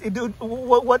honest. Dude,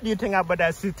 what do you think about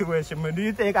that situation, man? Do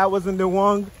you think I wasn't the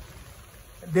one?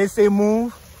 They say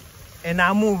move, and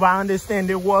I move. I understand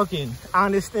they're working. I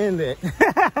understand that.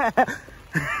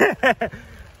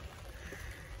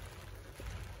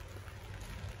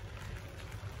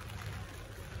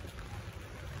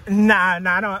 Nah,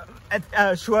 I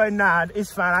don't. Sure, nah,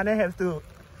 it's fine. I didn't have to.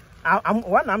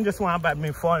 I'm just worried about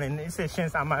me falling. It's a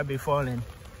chance I might be falling.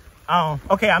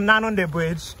 Okay, I'm not on the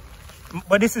bridge,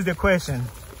 but this is the question.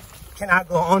 Can I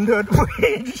go under the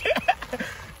bridge?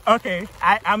 Okay,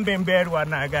 I'm being bad right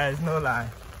now, guys, no lie.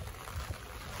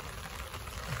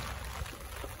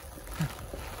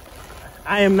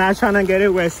 I am not trying to get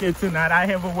arrested tonight. I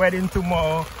have a wedding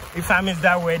tomorrow. If I miss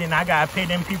that wedding, I gotta pay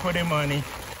them people the money.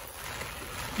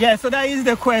 Yeah, so that is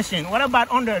the question. What about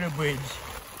under the bridge?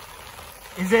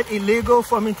 Is it illegal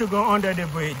for me to go under the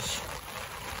bridge?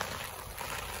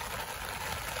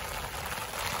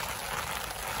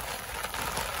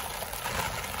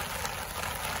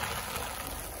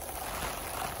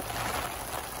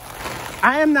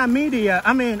 I am not media.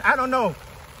 I mean, I don't know.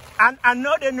 I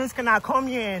know the news cannot come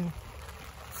here and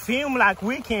film like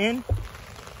we can.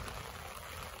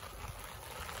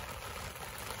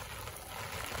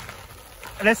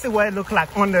 Let's see what it looks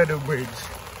like under the bridge.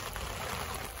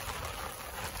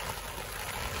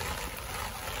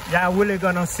 Y'all really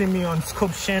gonna see me on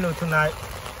Scope's channel tonight.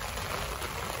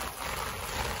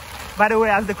 By the way,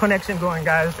 how's the connection going,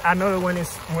 guys? I know when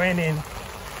it's raining,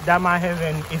 that might have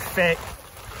an effect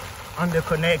on the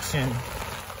connection.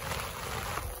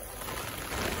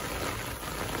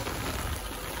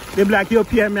 They be like, yo,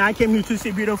 Pierre, man, I came here to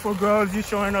see beautiful girls. You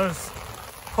showing us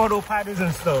photo parties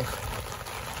and stuff.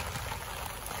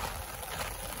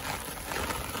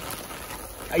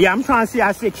 Yeah, I'm trying to see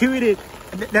our security.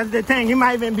 That's the thing. It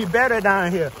might even be better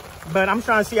down here. But I'm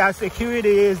trying to see how security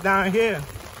is down here.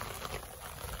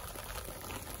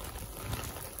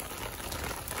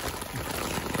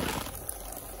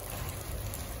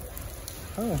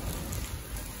 Oh.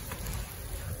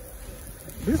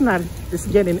 It's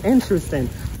getting interesting.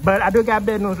 But I do got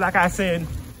bad news, like I said.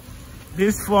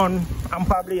 This phone, I'm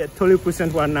probably at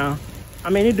 20% right now. I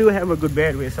mean, it do have a good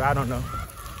battery, so I don't know.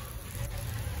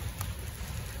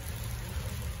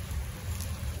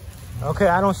 Okay,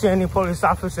 I don't see any police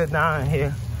officers down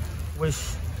here, which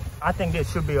I think they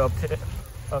should be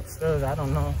upstairs. I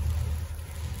don't know.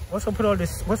 What's up with all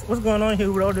this? What's going on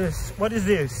here with all this? What is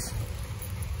this?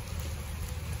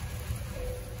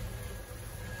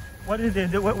 What is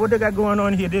this? What they got going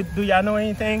on here? Do y'all know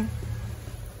anything?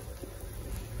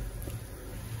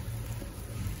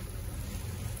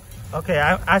 Okay,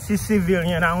 I see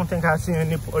civilian. I don't think I see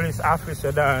any police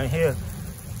officer down here.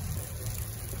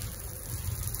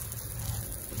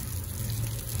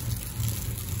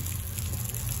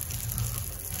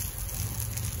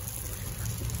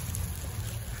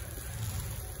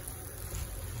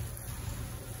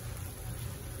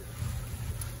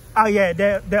 Oh yeah,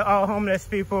 they're all homeless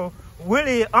people.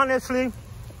 Really, honestly,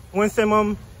 when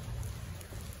someone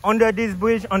under this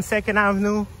bridge on 2nd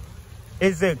Avenue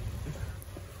is a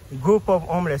group of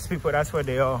homeless people. That's what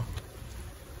they are.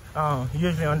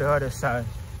 Usually on the other side.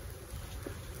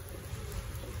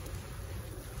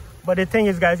 But the thing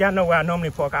is, guys, y'all know where I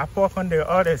normally park. I park on the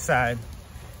other side.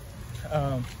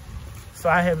 So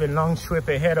I have a long trip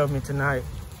ahead of me tonight.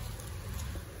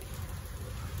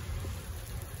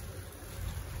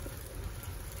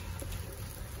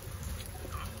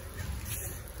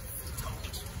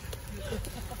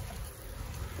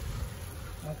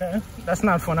 Okay, that's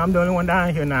not fun. I'm the only one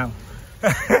down here now.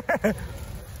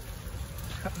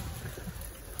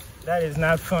 That is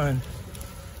not fun.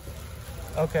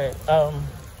 Okay, are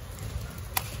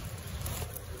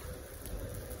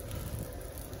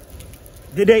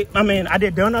they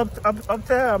done up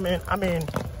there? I mean,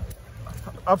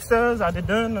 upstairs, are they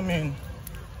done? I mean,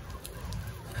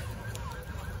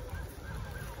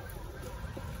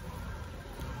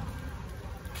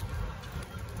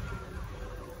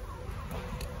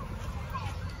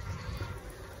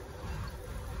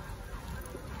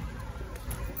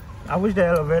 I wish the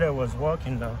elevator was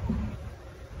working though.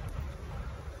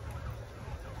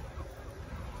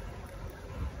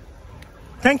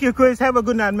 Thank you, Chris. Have a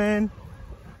good night, man.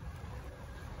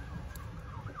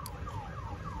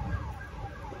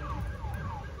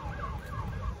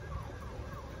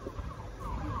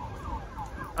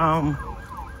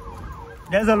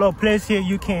 There's a little place here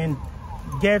you can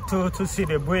get to see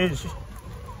the bridge.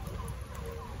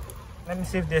 Let me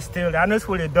see if they're still there. I know it's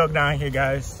fully dug down here,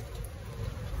 guys.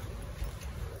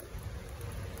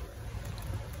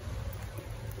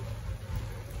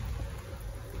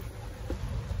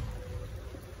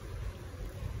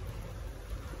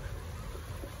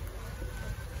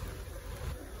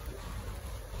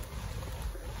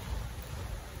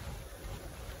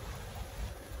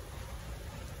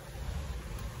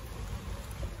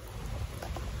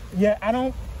 Yeah, I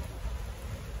don't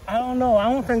know.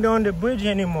 I don't think they're on the bridge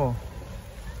anymore.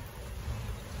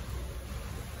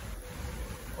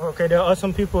 Okay, there are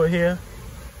some people here.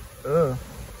 Ugh.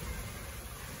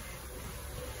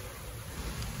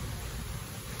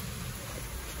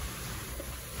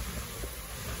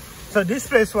 So this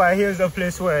place right here is a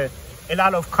place where a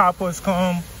lot of couples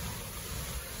come,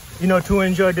 you know, to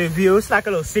enjoy the view. It's like a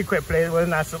little secret place. Well,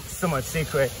 not so much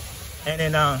secret. And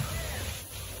then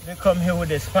they come here with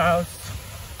their spouse.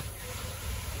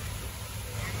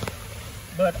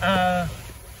 But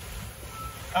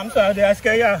I'm sorry, did I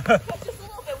scare y'all? Just a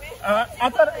little bit weird. I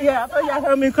thought y'all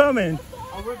heard me coming.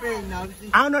 Oh, we're being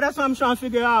nosy. I don't know, that's what I'm trying to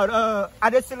figure out.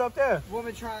 Are they still up there?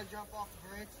 Woman trying to jump off the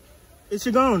bridge. Is she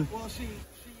gone? Well, she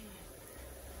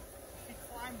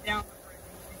climbed down the bridge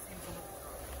and she seems a little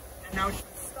drunk. And now she's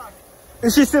stuck.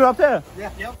 Is she still up there?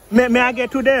 Yeah. Yep. May I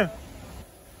get to there?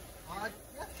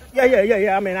 Yeah, sure.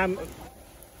 Yeah. I mean, Yeah,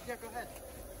 go ahead.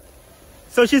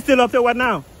 so she's still up there right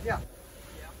now? Yeah.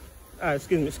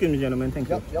 Excuse me, gentlemen. Thank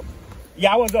you. Yep.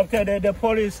 Yeah, I was up there. The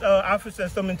police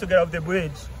officers told me to get off the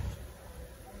bridge.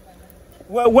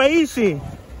 Where is she?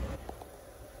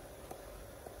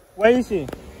 Where is she?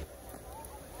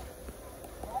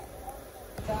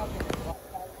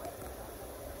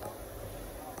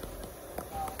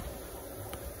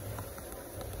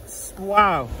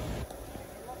 Wow.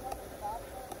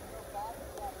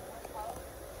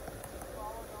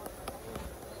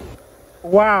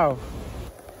 Wow.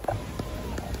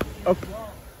 Okay.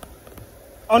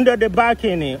 Under the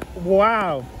balcony.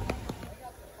 Wow.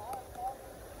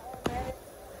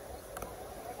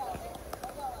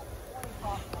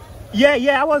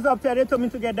 Yeah, I was up there. They told me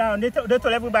to get down. They told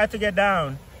everybody to get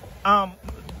down.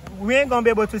 We ain't gonna be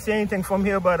able to see anything from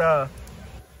here, but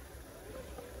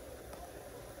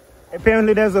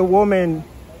apparently there's a woman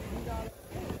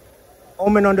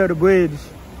under the bridge.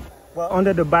 Well,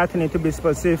 under the balcony to be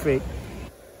specific.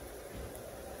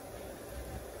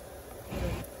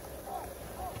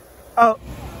 Oh,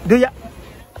 do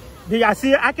y'all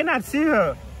see her? I cannot see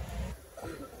her.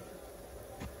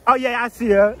 Oh yeah, I see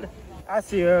her.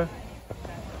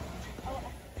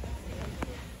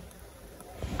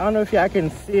 I don't know if y'all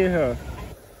can see her.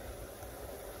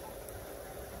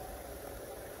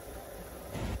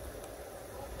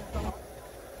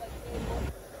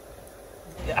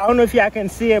 I don't know if y'all can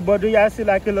see it, but do y'all see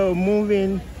like a little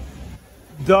moving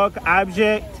dark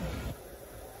object?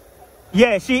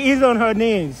 Yeah, she is on her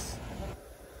knees.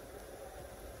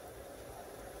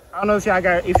 I don't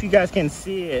know if you guys can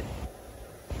see it.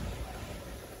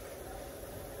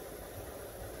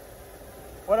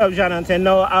 What up, Jonathan?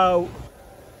 No,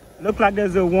 look like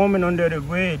there's a woman under the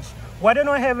bridge. Why they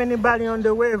don't have anybody on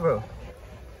the waiver?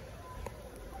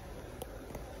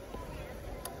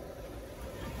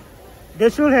 They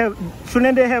should have,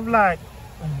 shouldn't they have like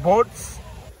boats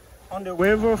on the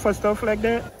waiver for stuff like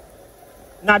that?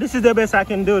 Now this is the best I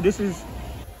can do. This is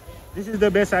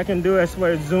the best I can do as far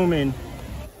as zooming.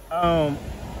 I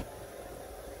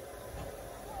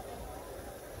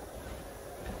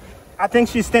think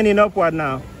she's standing up right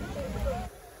now.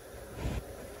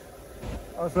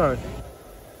 Oh, sorry.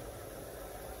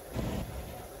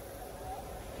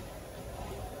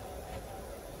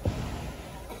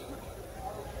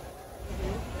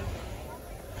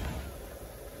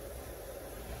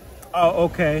 Oh,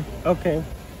 okay.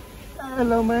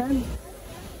 Hello, man.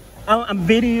 I'm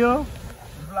video,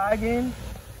 vlogging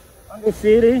on the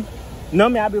city.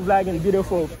 Normally I be vlogging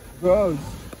beautiful girls,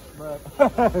 but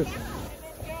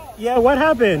yeah, what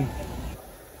happened?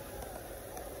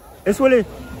 It's really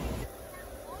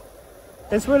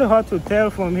hard to tell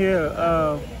from here.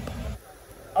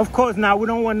 Of course, now we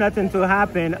don't want nothing to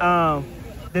happen.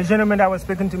 The gentleman that was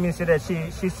speaking to me said that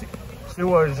she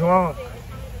was drunk.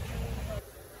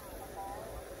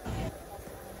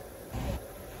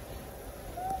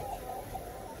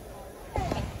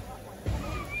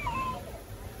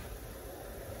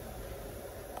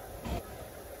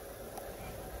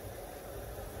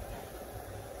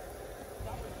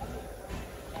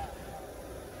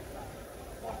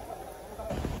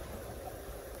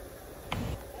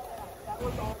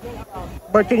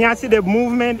 But can y'all see the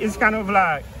movement? It's kind of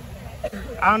like,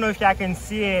 I don't know if y'all can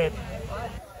see it.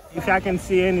 if I can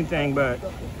see anything, but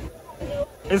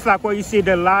it's like where you see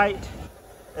the light,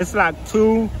 it's like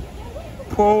 2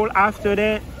 poles after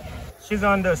that. She's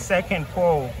on the 2nd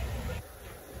pole.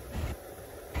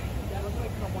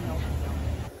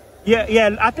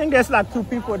 Yeah, I think there's like 2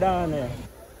 people down there.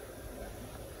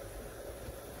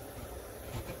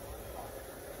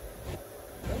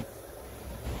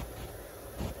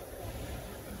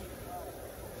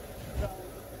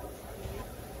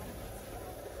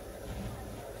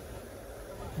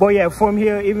 But yeah, from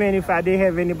here, even if I didn't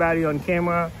have anybody on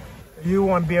camera, you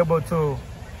won't be able to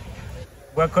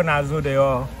recognize who they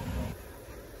are.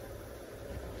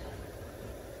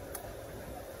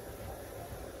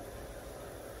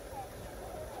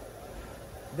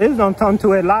 This don't turn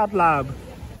to a lab lab.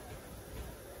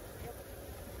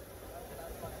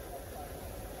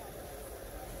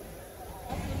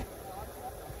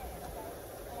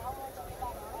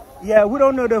 Yeah, we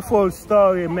don't know the full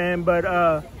story, man, but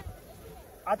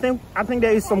I think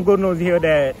there is some good news here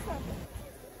that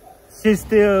she's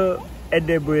still at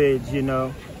the bridge, you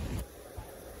know.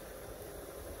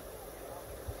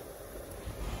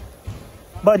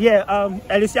 But yeah,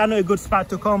 at least I know a good spot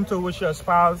to come to with your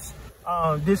spouse.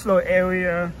 This little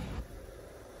area,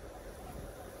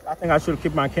 I think I should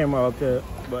keep my camera up there,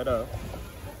 but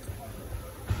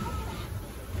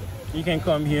you can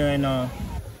come here and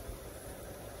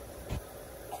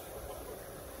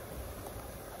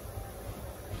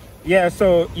yeah,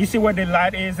 so you see where the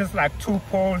light is? It's like 2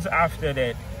 poles after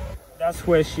that. That's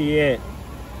where she at.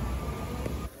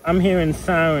 I'm hearing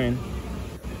siren.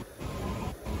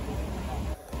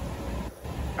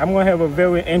 I'm gonna have a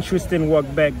very interesting walk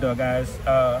back though, guys.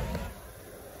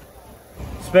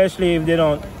 Especially if they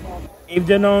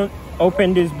don't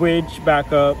open this bridge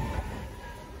back up.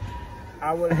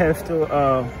 I will have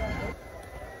to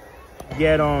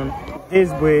get on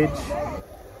this bridge.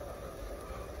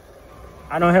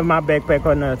 I don't have my backpack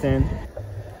or nothing.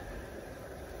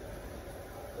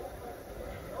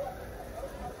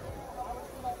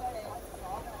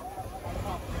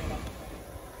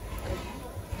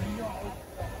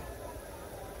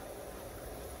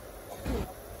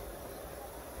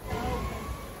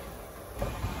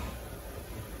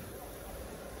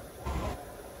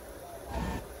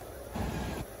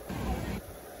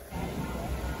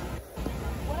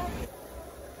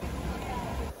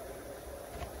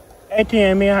 Hey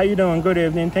TME, how you doing? Good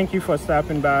evening. Thank you for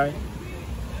stopping by.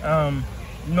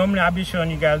 Normally I'll be showing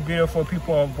you guys beautiful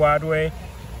people of Broadway,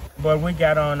 but we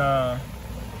got on a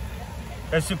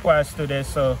surprise today,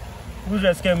 so we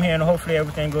just came here and hopefully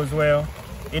everything goes well.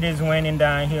 It is raining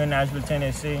down here in Nashville,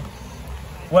 Tennessee.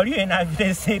 Well, you're in Nashville,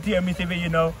 Tennessee, TME TV, you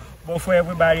know, but for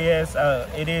everybody else,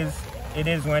 it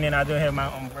is raining. I don't have my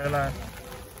umbrella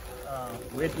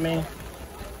with me.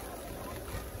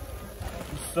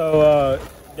 So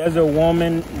there's a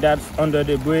woman that's under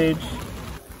the bridge,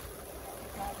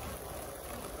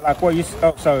 like where you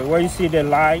where you see the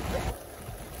light.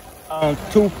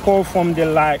 2 poles from the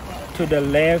light to the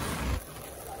left.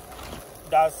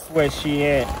 That's where she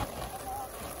at.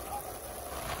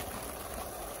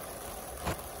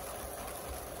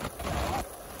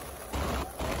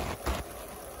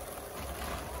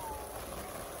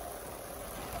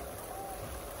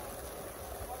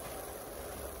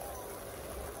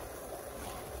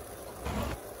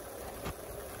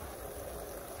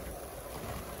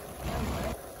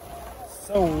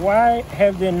 So why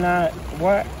have they not,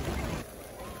 what?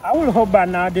 I would hope by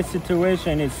now this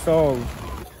situation is solved.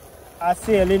 I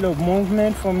see a little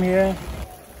movement from here.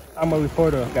 I'm a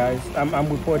reporter, guys. I'm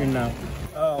reporting now.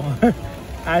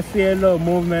 I see a little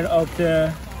movement up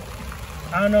there.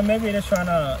 I don't know, maybe they're trying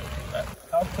to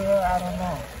talk to her, I don't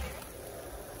know.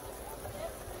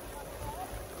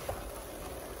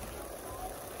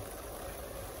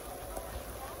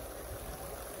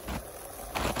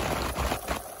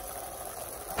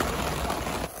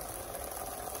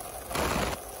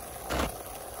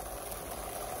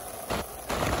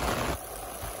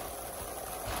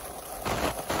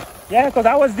 Yeah, because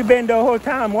I was debating the whole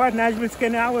time. What Nashville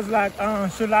skinny? I was like,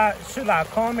 should I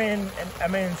come in? I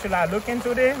mean, should I look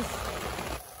into this?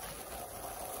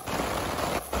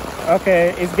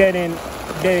 Okay, it's getting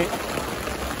the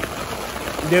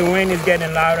wind is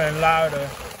getting louder and louder.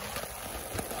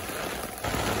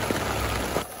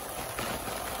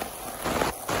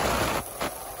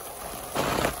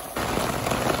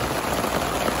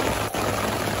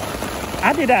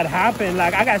 How did that happen?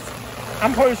 Like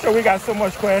I'm pretty sure we got so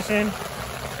much question.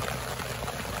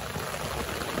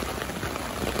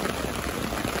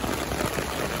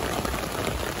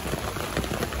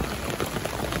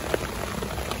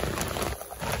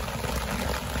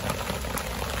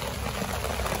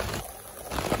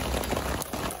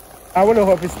 I really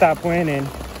hope it stopped raining.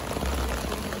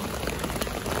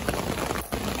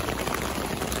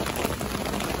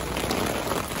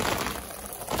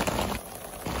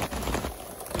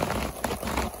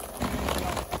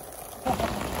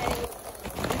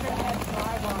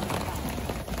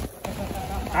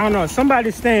 I don't know,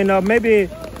 somebody's staying up, maybe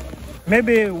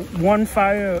one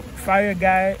fire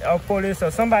guy or police or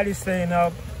somebody staying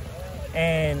up,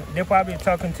 and they're probably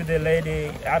talking to the lady.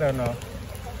 I don't know.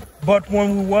 But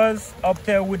when we was up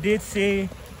there, we did see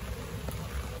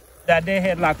that they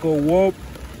had like a rope.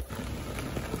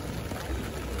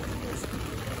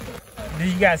 Did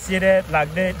you guys see that?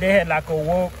 Like they had like a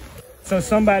rope. So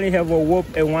somebody have a rope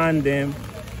around them.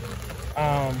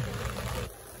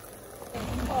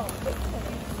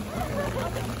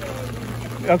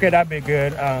 Okay, that'd be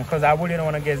good, because I really don't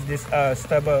want to get this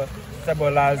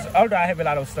stabilizer. Although I have a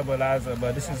lot of stabilizer,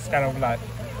 but this is kind of like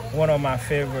one of my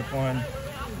favorite ones.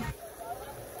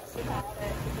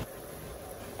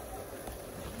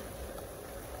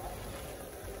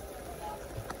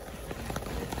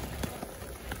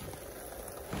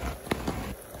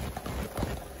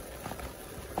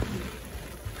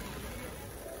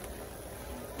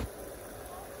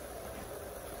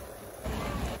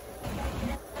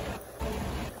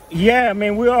 Yeah, I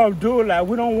mean, we all do. Like,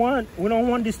 we don't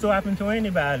want this to happen to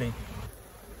anybody.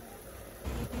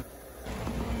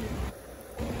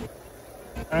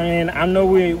 I mean, I know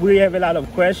we have a lot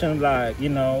of questions, like, you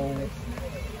know,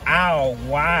 how,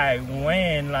 why,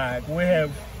 when. Like, we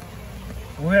have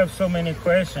so many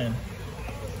questions.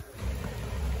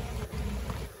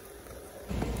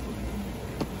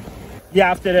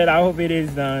 Yeah, after that, I hope it is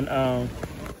done.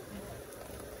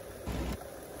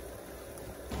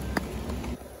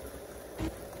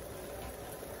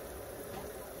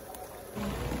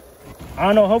 I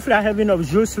don't know, hopefully I have enough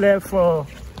juice left for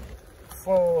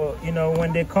you know,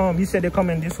 when they come. You said they're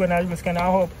coming this way now,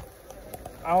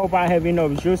 I hope I have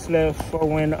enough juice left for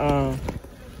when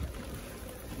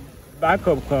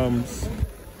backup comes.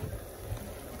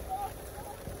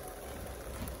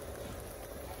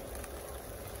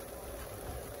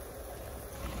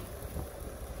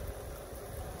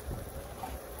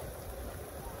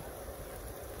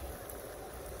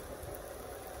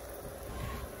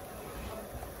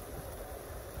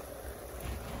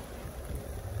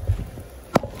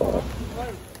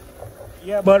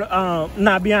 Yeah, but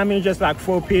not behind me, just like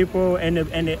 4 people and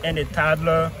the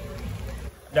toddler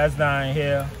that's down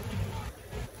here.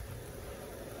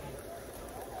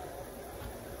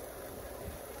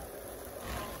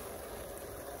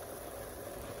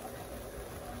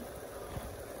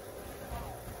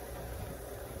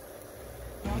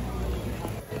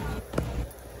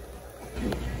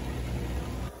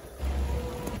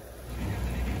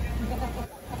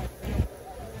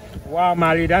 Wow,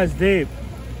 Mari, that's deep.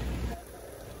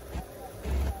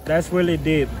 That's really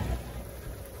deep.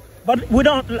 But we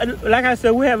don't, like I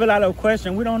said, we have a lot of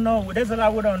questions. We don't know. There's a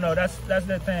lot we don't know. That's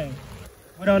the thing.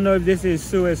 We don't know if this is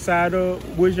suicidal.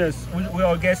 We're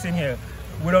all guessing here.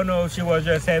 We don't know if she was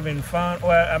just having fun.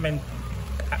 Well, I mean,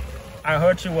 I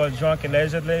heard she was drunk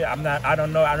allegedly. I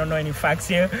don't know any facts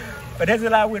here. But there's a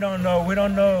lot we don't know. We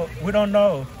don't know. We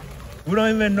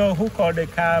don't even know who called the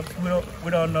cops.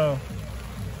 We don't know.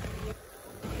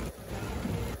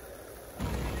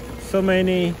 So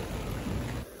many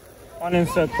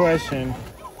unanswered questions.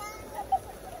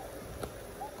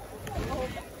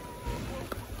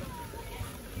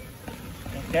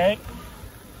 Okay.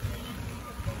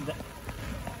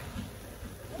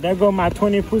 There go my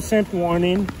 20%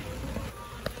 warning.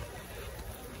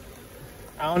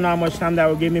 I don't know how much time that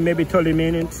will give me, maybe 30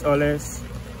 minutes or less.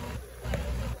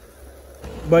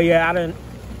 But yeah,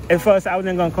 at first I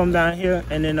wasn't gonna come down here,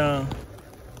 and then I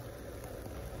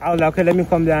was like, okay, let me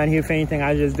come down here. If anything,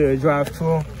 I just do a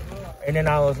drive-through. And then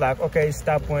I was like, okay,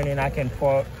 stop when I can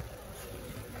park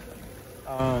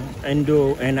and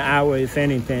do an hour, if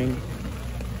anything.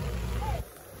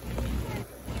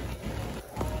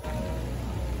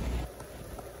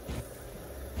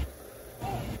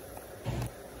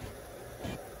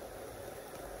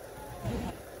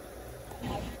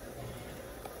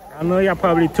 I know you're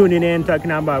probably tuning in talking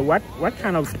about what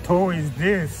kind of store is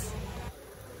this?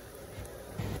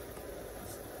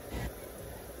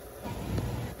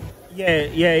 Yeah,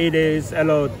 it is a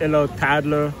little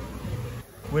toddler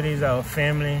with his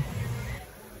family.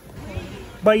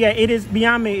 But yeah, it is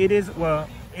behind me. It is a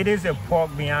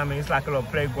park behind me. It's like a little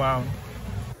playground.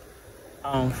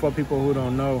 For people who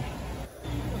don't know.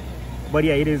 But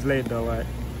yeah, it is late though, right?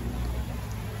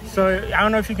 So I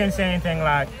don't know if you can say anything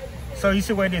like. So you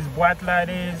see where this white light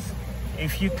is?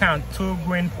 If you count 2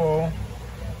 green poles,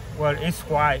 well, it's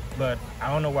white, but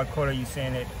I don't know what color you're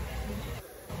seeing it.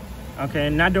 Okay,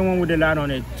 not the one with the light on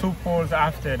it. 2 poles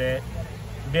after that.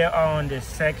 They're on the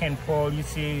second pole. You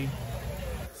see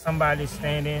somebody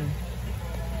standing.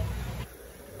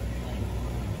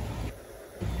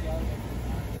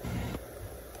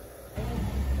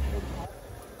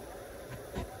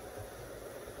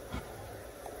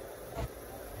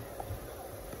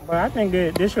 But I think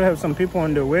they should have some people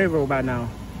on the waiver by now.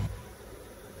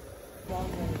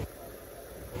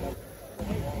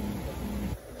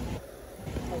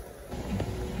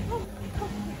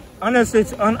 Honestly,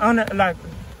 it's like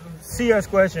serious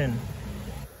question.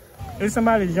 If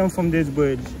somebody jump from this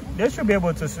bridge, they should be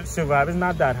able to survive. It's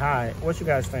not that high. What you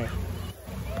guys think?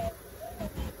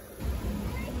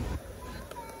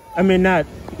 I mean,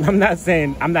 I'm not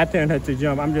telling her to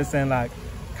jump. I'm just saying, like,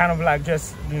 kind of like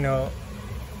just, you know,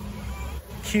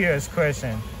 curious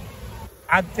question.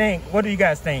 I think, what do you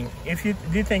guys think? Do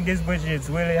you think this bridge is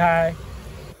really high?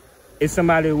 If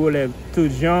somebody will have to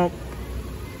jump,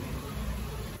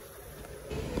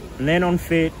 land on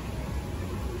feet,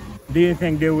 do you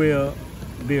think they will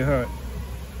be hurt?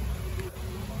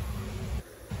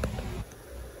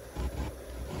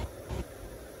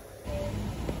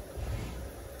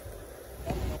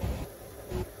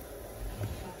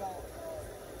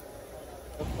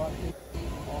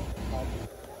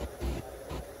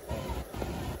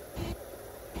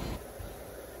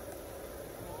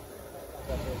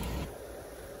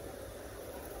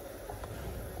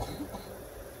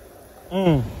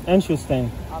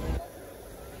 Interesting.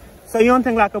 So you don't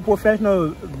think like a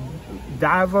professional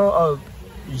diver or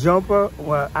jumper?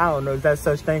 Well, I don't know. Is that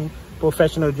such thing?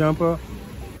 Professional jumper?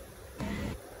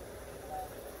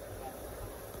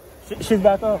 She's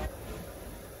back up.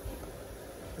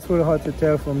 It's really hard to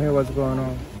tell from here what's going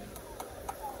on.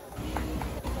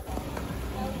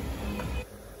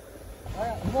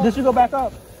 Did she go back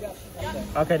up?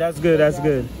 Okay, that's good. That's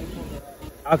good.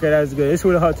 Okay, that's good. It's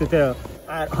really hard to tell.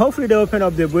 Hopefully they open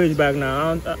up the bridge back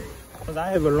now. Because I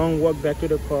have a long walk back to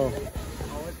the car.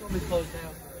 Oh, it's going to be closed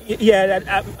down.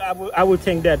 Yeah, I would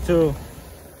think that too.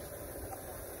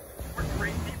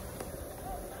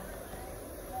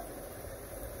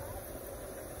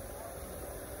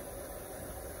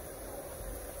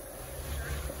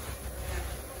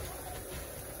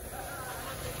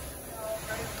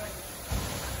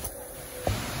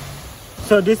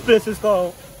 So this place is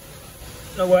called,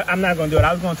 no, well, I'm not going to do it.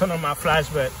 I was going to turn on my flash,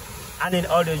 but I need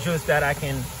all the juice that I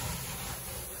can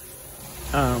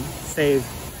save.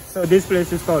 So this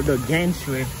place is called the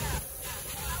Gantry.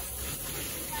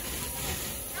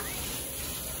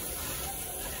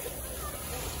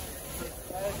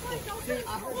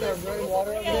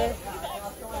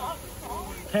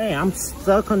 Hey, I'm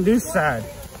stuck on this side.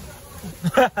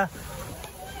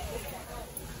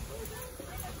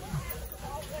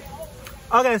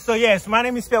 Okay, so yes, my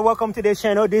name is Phil. Welcome to the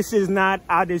channel. This is not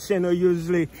how the channel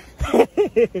usually.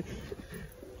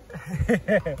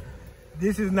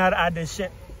 This is not how the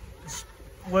channel.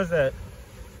 What's that?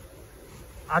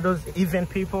 Are those event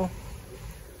people?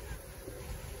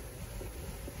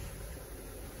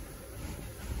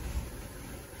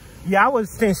 Yeah, I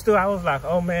was tense too. I was like,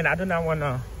 oh man, I do not want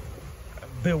to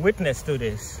be witness to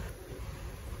this.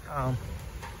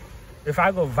 If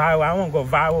I go viral, I won't go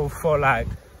viral for like,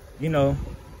 you know,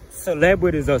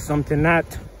 celebrities or something, not,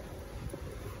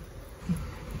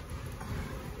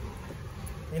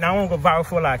 you know, I won't go viral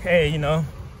for like, hey, you know,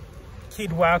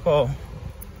 Kid Rock or,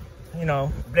 you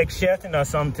know, Blake Shelton or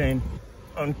something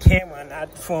on camera,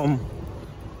 not from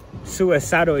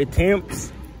suicidal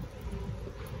attempts.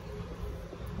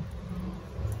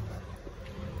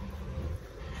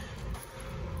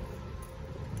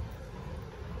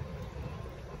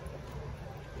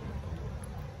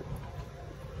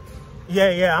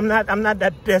 Yeah, I'm not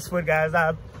that desperate, guys.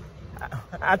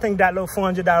 I think that little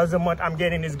 $400 a month I'm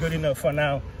getting is good enough for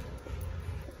now.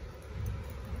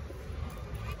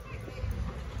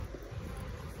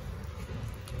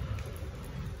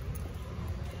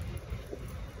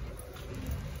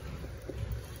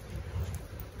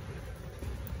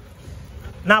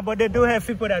 Nah, but they do have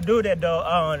people that do that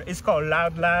though. It's called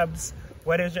Loud Labs,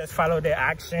 where they just follow their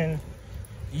action.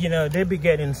 You know, they be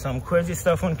getting some crazy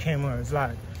stuff on cameras,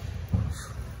 like,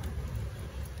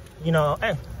 you know,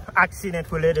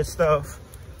 accident related stuff.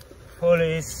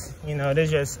 Police, you know,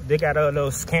 they got a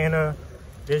little scanner.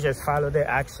 They just follow their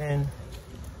action.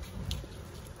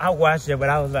 I watched it, but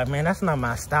I was like, man, that's not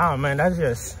my style, man. That's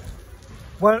just,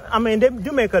 well, I mean, they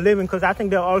do make a living, because I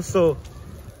think they're also,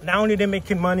 not only they're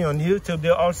making money on YouTube, they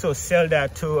also sell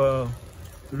that to a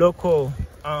local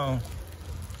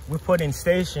reporting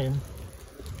station.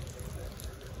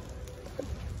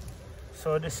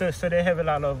 So they have a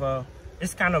lot of,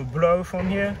 it's kind of blurry from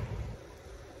here.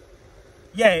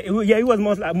 Yeah, it was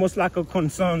most like a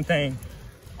concern thing.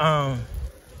 What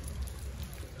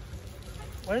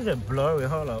is it blurry?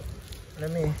 Hold up.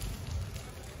 Let me.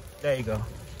 There you go.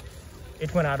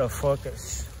 It went out of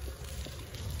focus.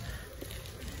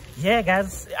 Yeah,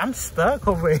 guys, I'm stuck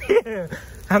over here.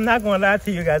 I'm not gonna lie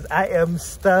to you guys. I am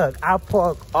stuck. I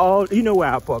park all. You know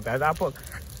where I park, guys? I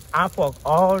park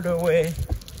all the way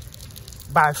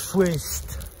by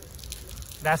First.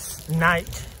 That's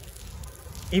Night,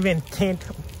 even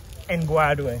 10th and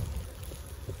Broadway.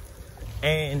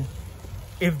 And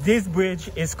if this bridge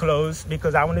is closed,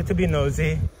 because I wanted to be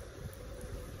nosy,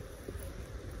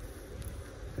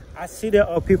 I see there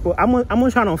are people. I'm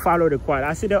gonna try to follow the quad.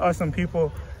 I see there are some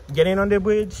people getting on the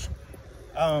bridge.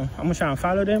 I'm gonna try and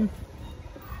follow them.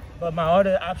 But my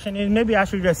other option is maybe I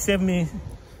should just save me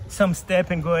some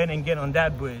step and go ahead and get on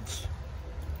that bridge.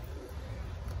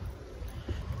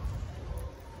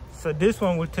 So this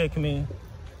one will take me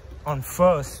on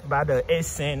First by the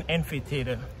Ascent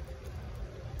Amphitheater.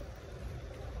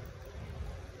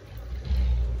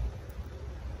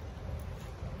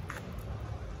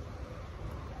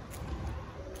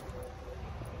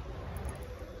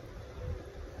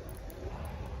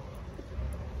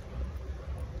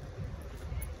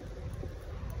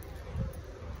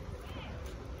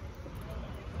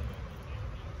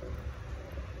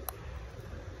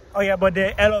 Oh yeah, but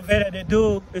the elevator, they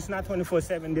do, it's not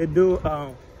 24/7. They do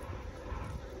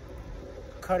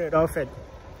cut it off at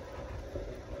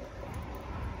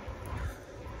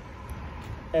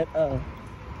you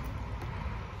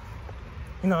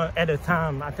know, at a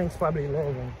time. I think it's probably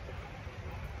 11.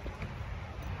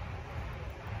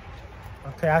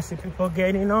 Okay, I see people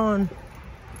getting on.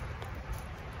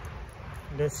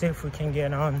 Let's see if we can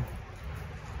get on.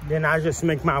 Then I just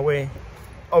make my way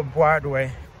up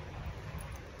Broadway.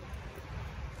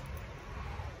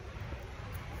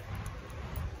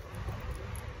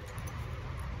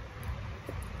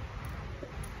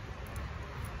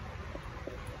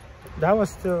 That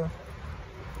was still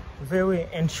very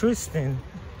interesting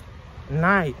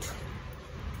night.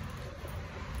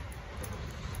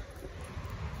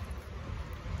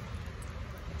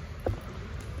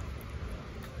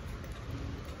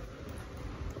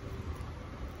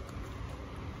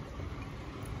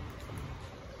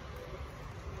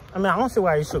 I mean, I don't see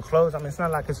why you should close. I mean, it's not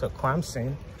like it's a crime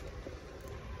scene.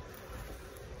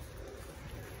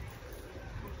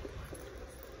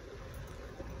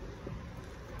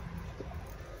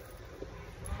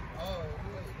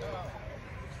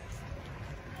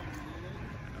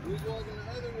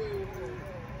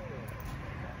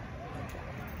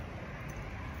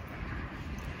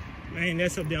 Man,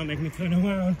 that's up there, make me turn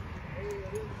around.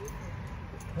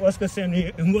 Worst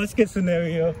case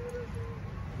scenario.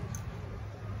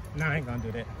 Nah, I ain't gonna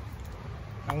do that.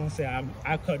 I won't say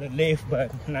I could have left,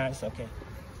 but nah, it's okay.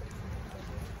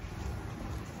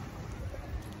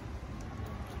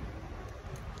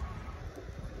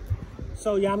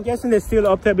 So yeah, I'm guessing they're still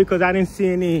up there because I didn't see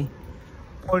any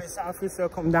police officer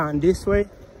come down this way.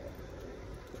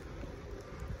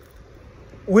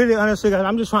 Really, honestly, guys,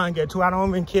 I'm just trying to get to. I don't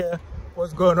even care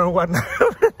what's going on, whatnot.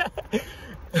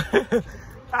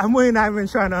 I'm really not even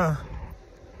trying to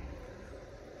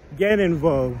get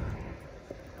involved.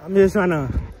 I'm just trying to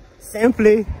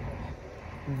simply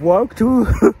walk to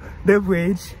the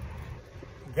bridge,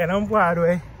 get on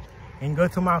Broadway, and go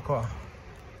to my car.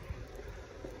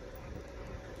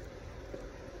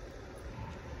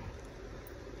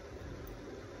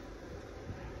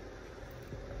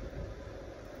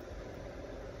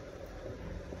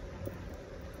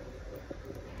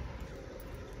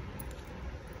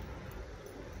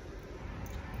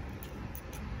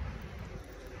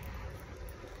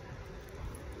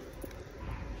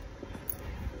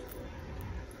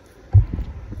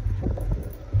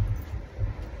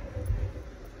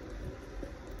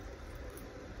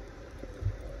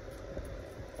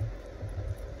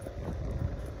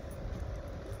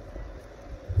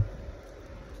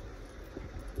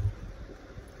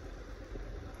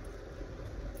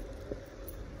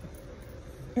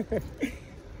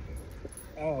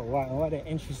 Oh wow, what an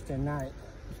interesting night.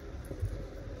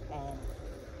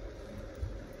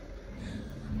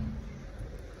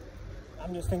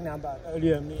 I'm just thinking about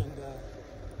earlier me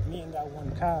and that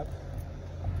one cop.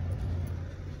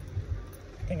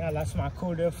 I think I lost my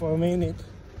cool there for a minute.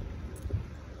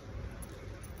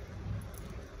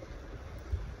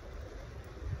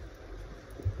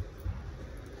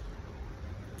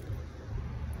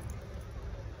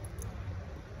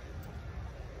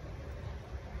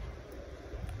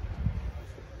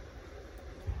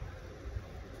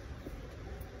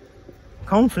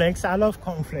 Cornflakes, I love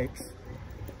cornflakes.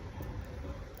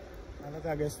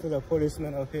 I guess to the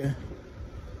policeman up here.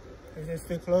 Is it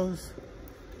still closed?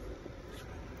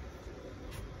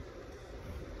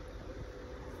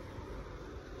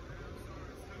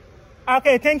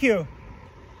 Okay, thank you.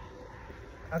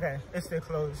 Okay, it's still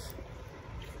closed.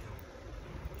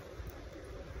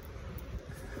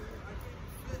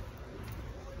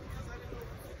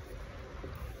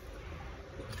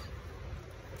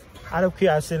 Out of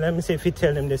curiosity, let me see if he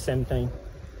tell them the same thing.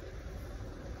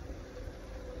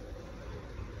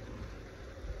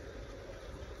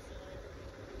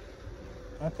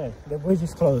 Okay, the bridge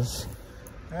is closed.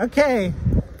 Okay,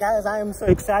 guys, I am so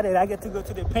excited. I get to go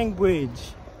to the Pink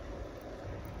Bridge.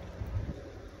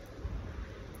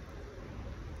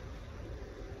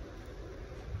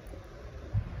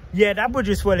 Yeah, that bridge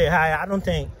is really high. I don't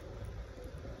think,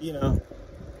 you know,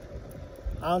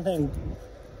 I don't think,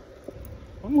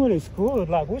 I'm really screwed.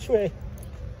 Like, which way?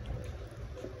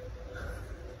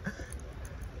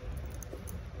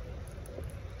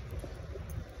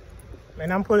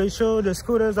 And I'm pretty sure the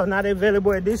scooters are not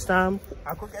available at this time.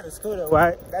 I could get a scooter,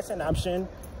 right? That's an option.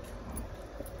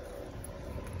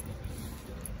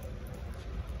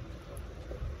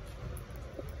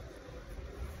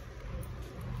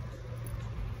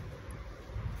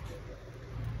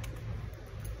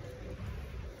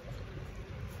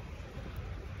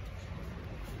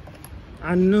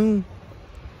 I knew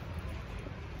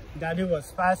that it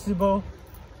was possible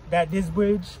that this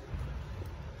bridge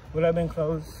would have been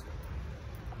closed.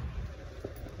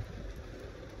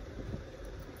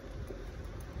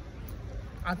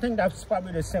 I think that's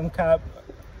probably the same cop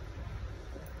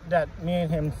that me and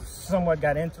him somewhat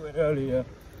got into it earlier,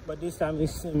 but this time it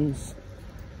seems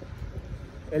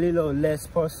a little less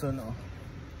personal.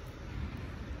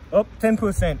 Oh,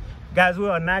 10%. Guys, we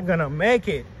are not gonna make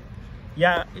it.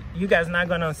 Yeah, you guys not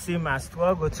gonna see my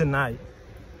struggle tonight.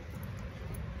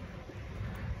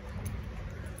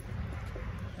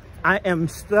 I am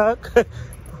stuck.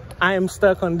 I am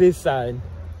stuck on this side.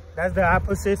 That's the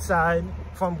opposite side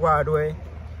from Broadway.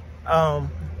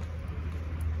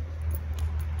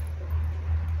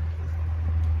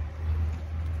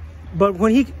 But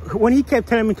when he kept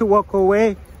telling me to walk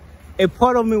away, a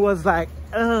part of me was like,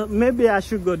 maybe I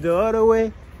should go the other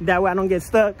way. That way I don't get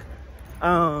stuck.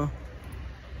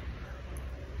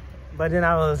 But then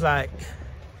I was like,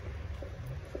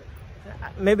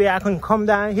 maybe I can come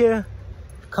down here,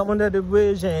 come under the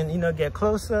bridge and, you know, get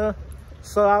closer.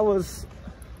 So I was,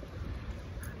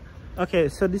 okay,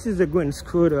 so this is a green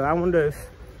scooter. I wonder if,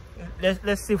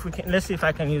 let's see if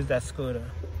I can use that scooter.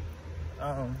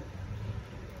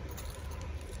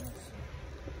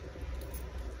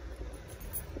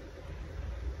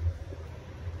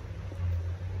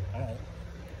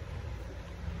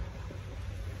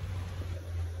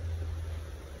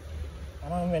 I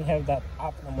don't even have that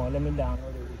app no more. Let me download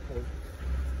it because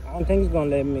I don't think it's gonna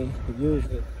let me use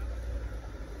it.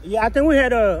 Yeah, I think we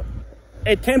had a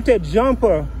attempted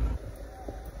jumper.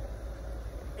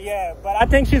 Yeah, but I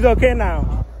think she's okay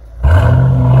now.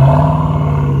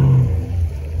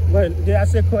 But did I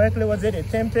say correctly? Was it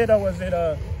attempted or was it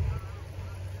a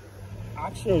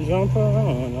actual jumper? I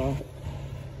don't know.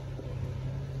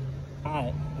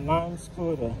 Alright,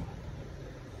 non-scooter.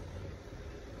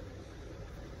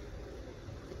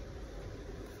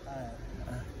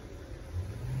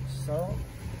 So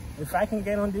if I can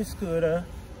get on this scooter,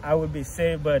 I would be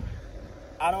safe, but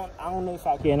I don't know if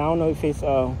I can. I don't know if it's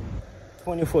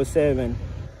 24/7.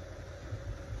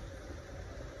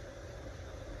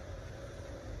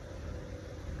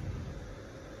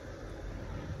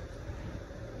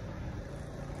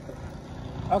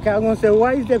 Okay, I'm gonna say,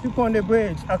 why is there people on the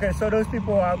bridge? Okay, so those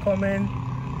people are coming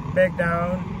back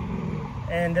down,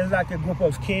 and there's like a group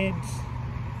of kids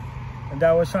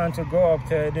that was trying to go up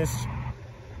to this.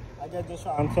 I guess they're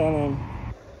trying to tell him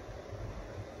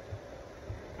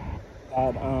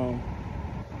that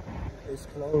it's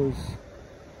closed.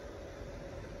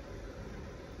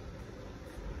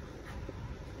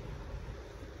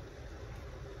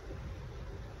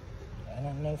 I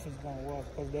don't know if it's gonna work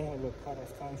because they have a cut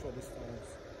off time for these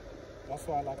things. That's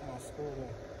why I like my scooter.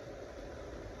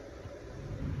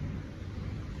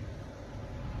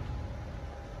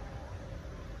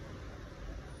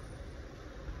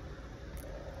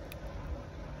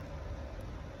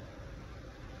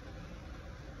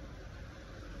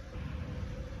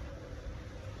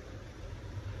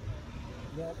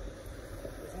 Yep.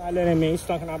 It's not letting me. It's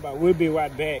talking about we'll be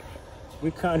right back.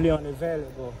 We're currently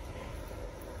unavailable.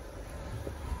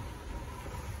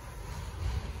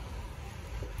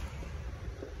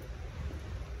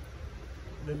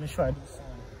 Let me try this one.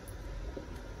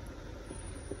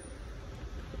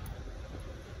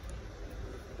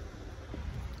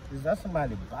 Is that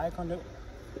somebody's bike on the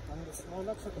snow?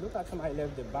 Look like somebody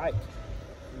left the bike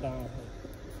down here.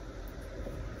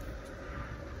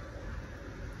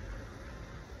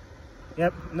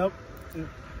 Yep, nope.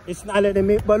 It's not letting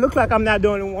me, but look like I'm not the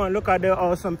only one. Look at there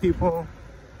are some people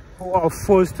who are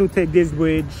forced to take this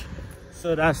bridge,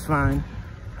 so that's fine.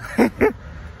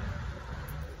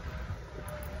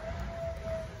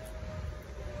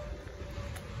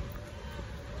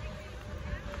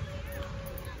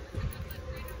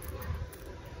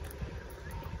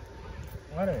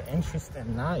 What an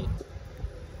interesting night.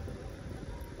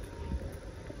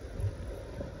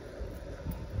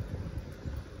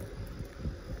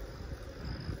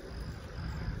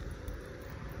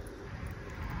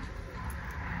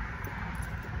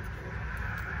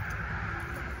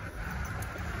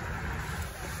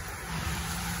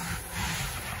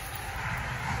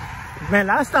 Man,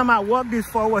 last time I walked this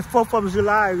far was 4th of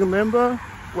July, remember?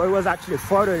 Well, it was actually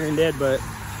further than that, but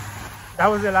that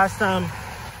was the last time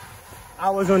I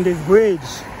was on this bridge.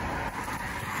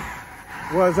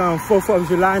 It was on 4th of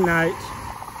July night.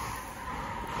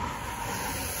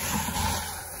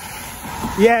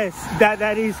 Yes,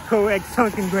 that is correct,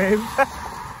 sunken grave.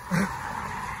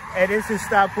 And this is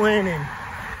stop raining.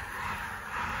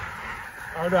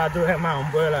 Although I do have my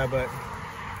umbrella, but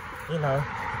you know,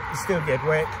 it still get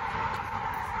wet.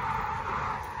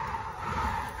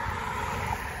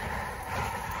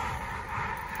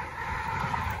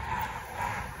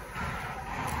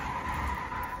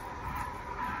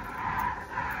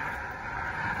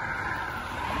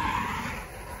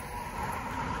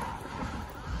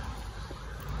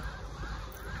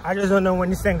 I just don't know when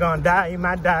this thing gonna die. It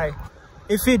might die.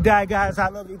 If it die, guys, I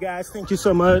love you guys. Thank you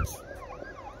so much.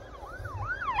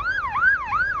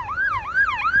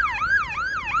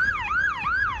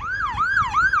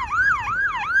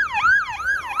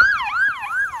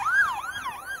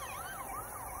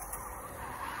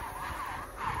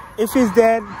 If it's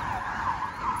dead,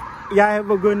 y'all have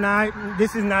a good night.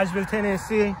 This is Nashville,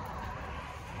 Tennessee.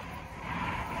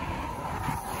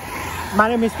 My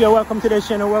name is Pierre. Welcome to the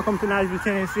channel. Welcome to Nashville,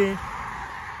 Tennessee.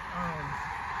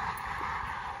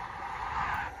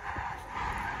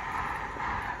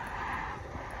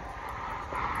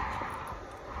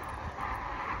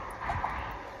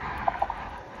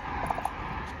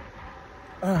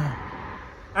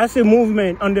 I see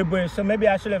movement on the bridge, so maybe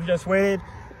I should have just waited,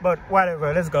 but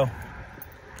whatever, let's go.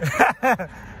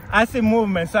 I see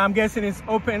movement, so I'm guessing it's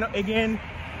open again.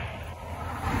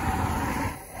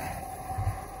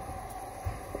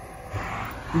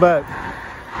 But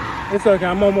it's okay,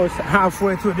 I'm almost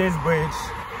halfway to this bridge.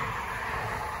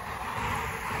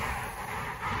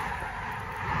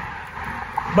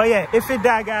 But yeah, if it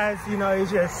die, guys, you know,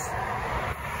 it's just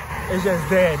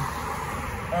dead.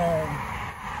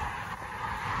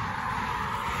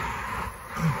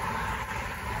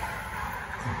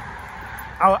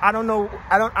 I don't know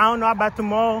about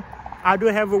tomorrow. I do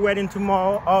have a wedding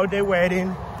tomorrow, all-day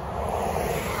wedding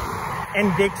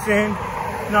in Dixon.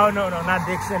 No, not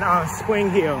Dixon, Spring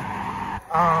Hill.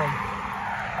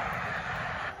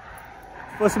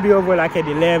 Supposed to be over like at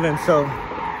 11, so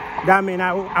that means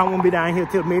I won't be down here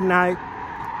till midnight.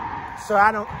 So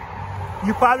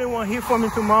you probably won't hear from me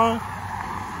tomorrow.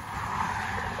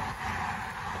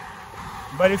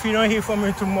 But if you don't hear from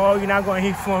me tomorrow, you're not gonna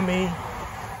hear from me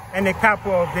in a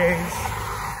couple of days,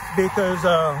 because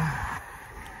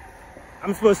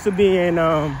I'm supposed to be in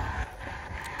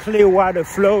Clearwater,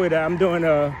 Florida. I'm doing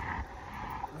a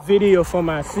video for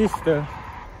my sister.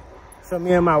 So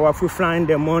me and my wife, we're flying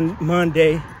there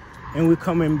Monday, and we're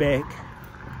coming back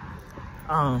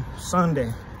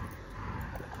Sunday.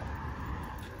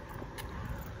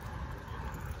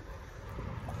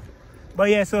 But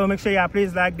yeah, so make sure y'all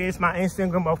please like this. My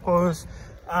Instagram, of course.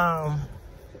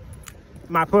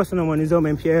 My personal one is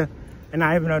Omen Pierre, and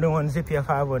I have another one,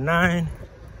 Zippia509.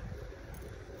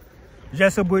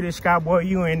 Just a British cowboy,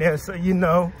 you in there, so you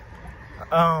know.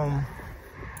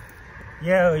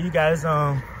 Yeah, you guys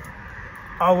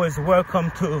always welcome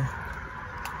to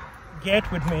get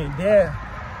with me there.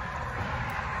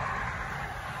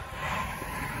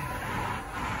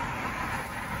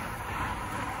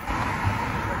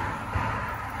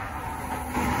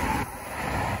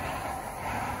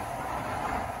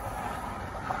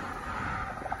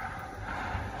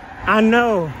 I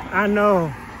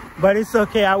know, but it's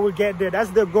okay. I will get there. That's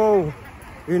the goal.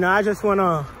 You know, I just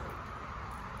wanna,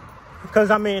 because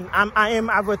I mean, I am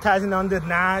advertising on the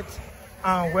night,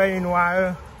 wearing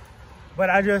wire, but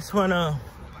I just wanna,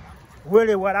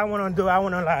 really what I wanna do, I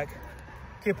wanna like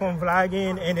keep on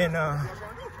vlogging, and then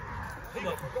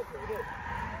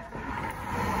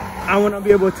I wanna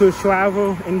be able to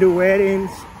travel and do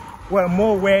weddings well,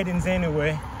 more weddings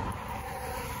anyway.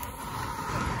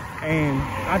 And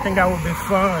I think that would be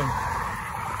fun.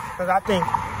 Because I think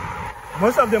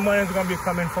most of the money is going to be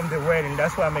coming from the wedding.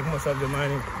 That's where I make most of the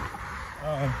money.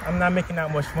 I'm not making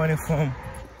that much money from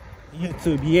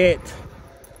YouTube yet.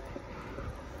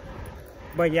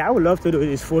 But yeah, I would love to do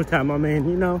this full time. I mean,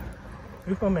 you know,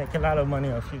 we can make a lot of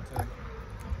money off YouTube.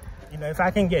 You know, if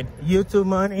I can get YouTube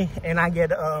money and I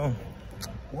get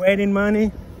wedding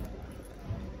money,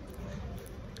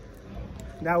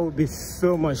 that would be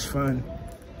so much fun.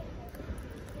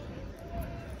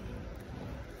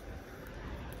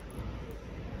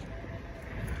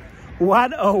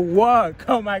 What a walk!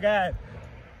 Oh my God.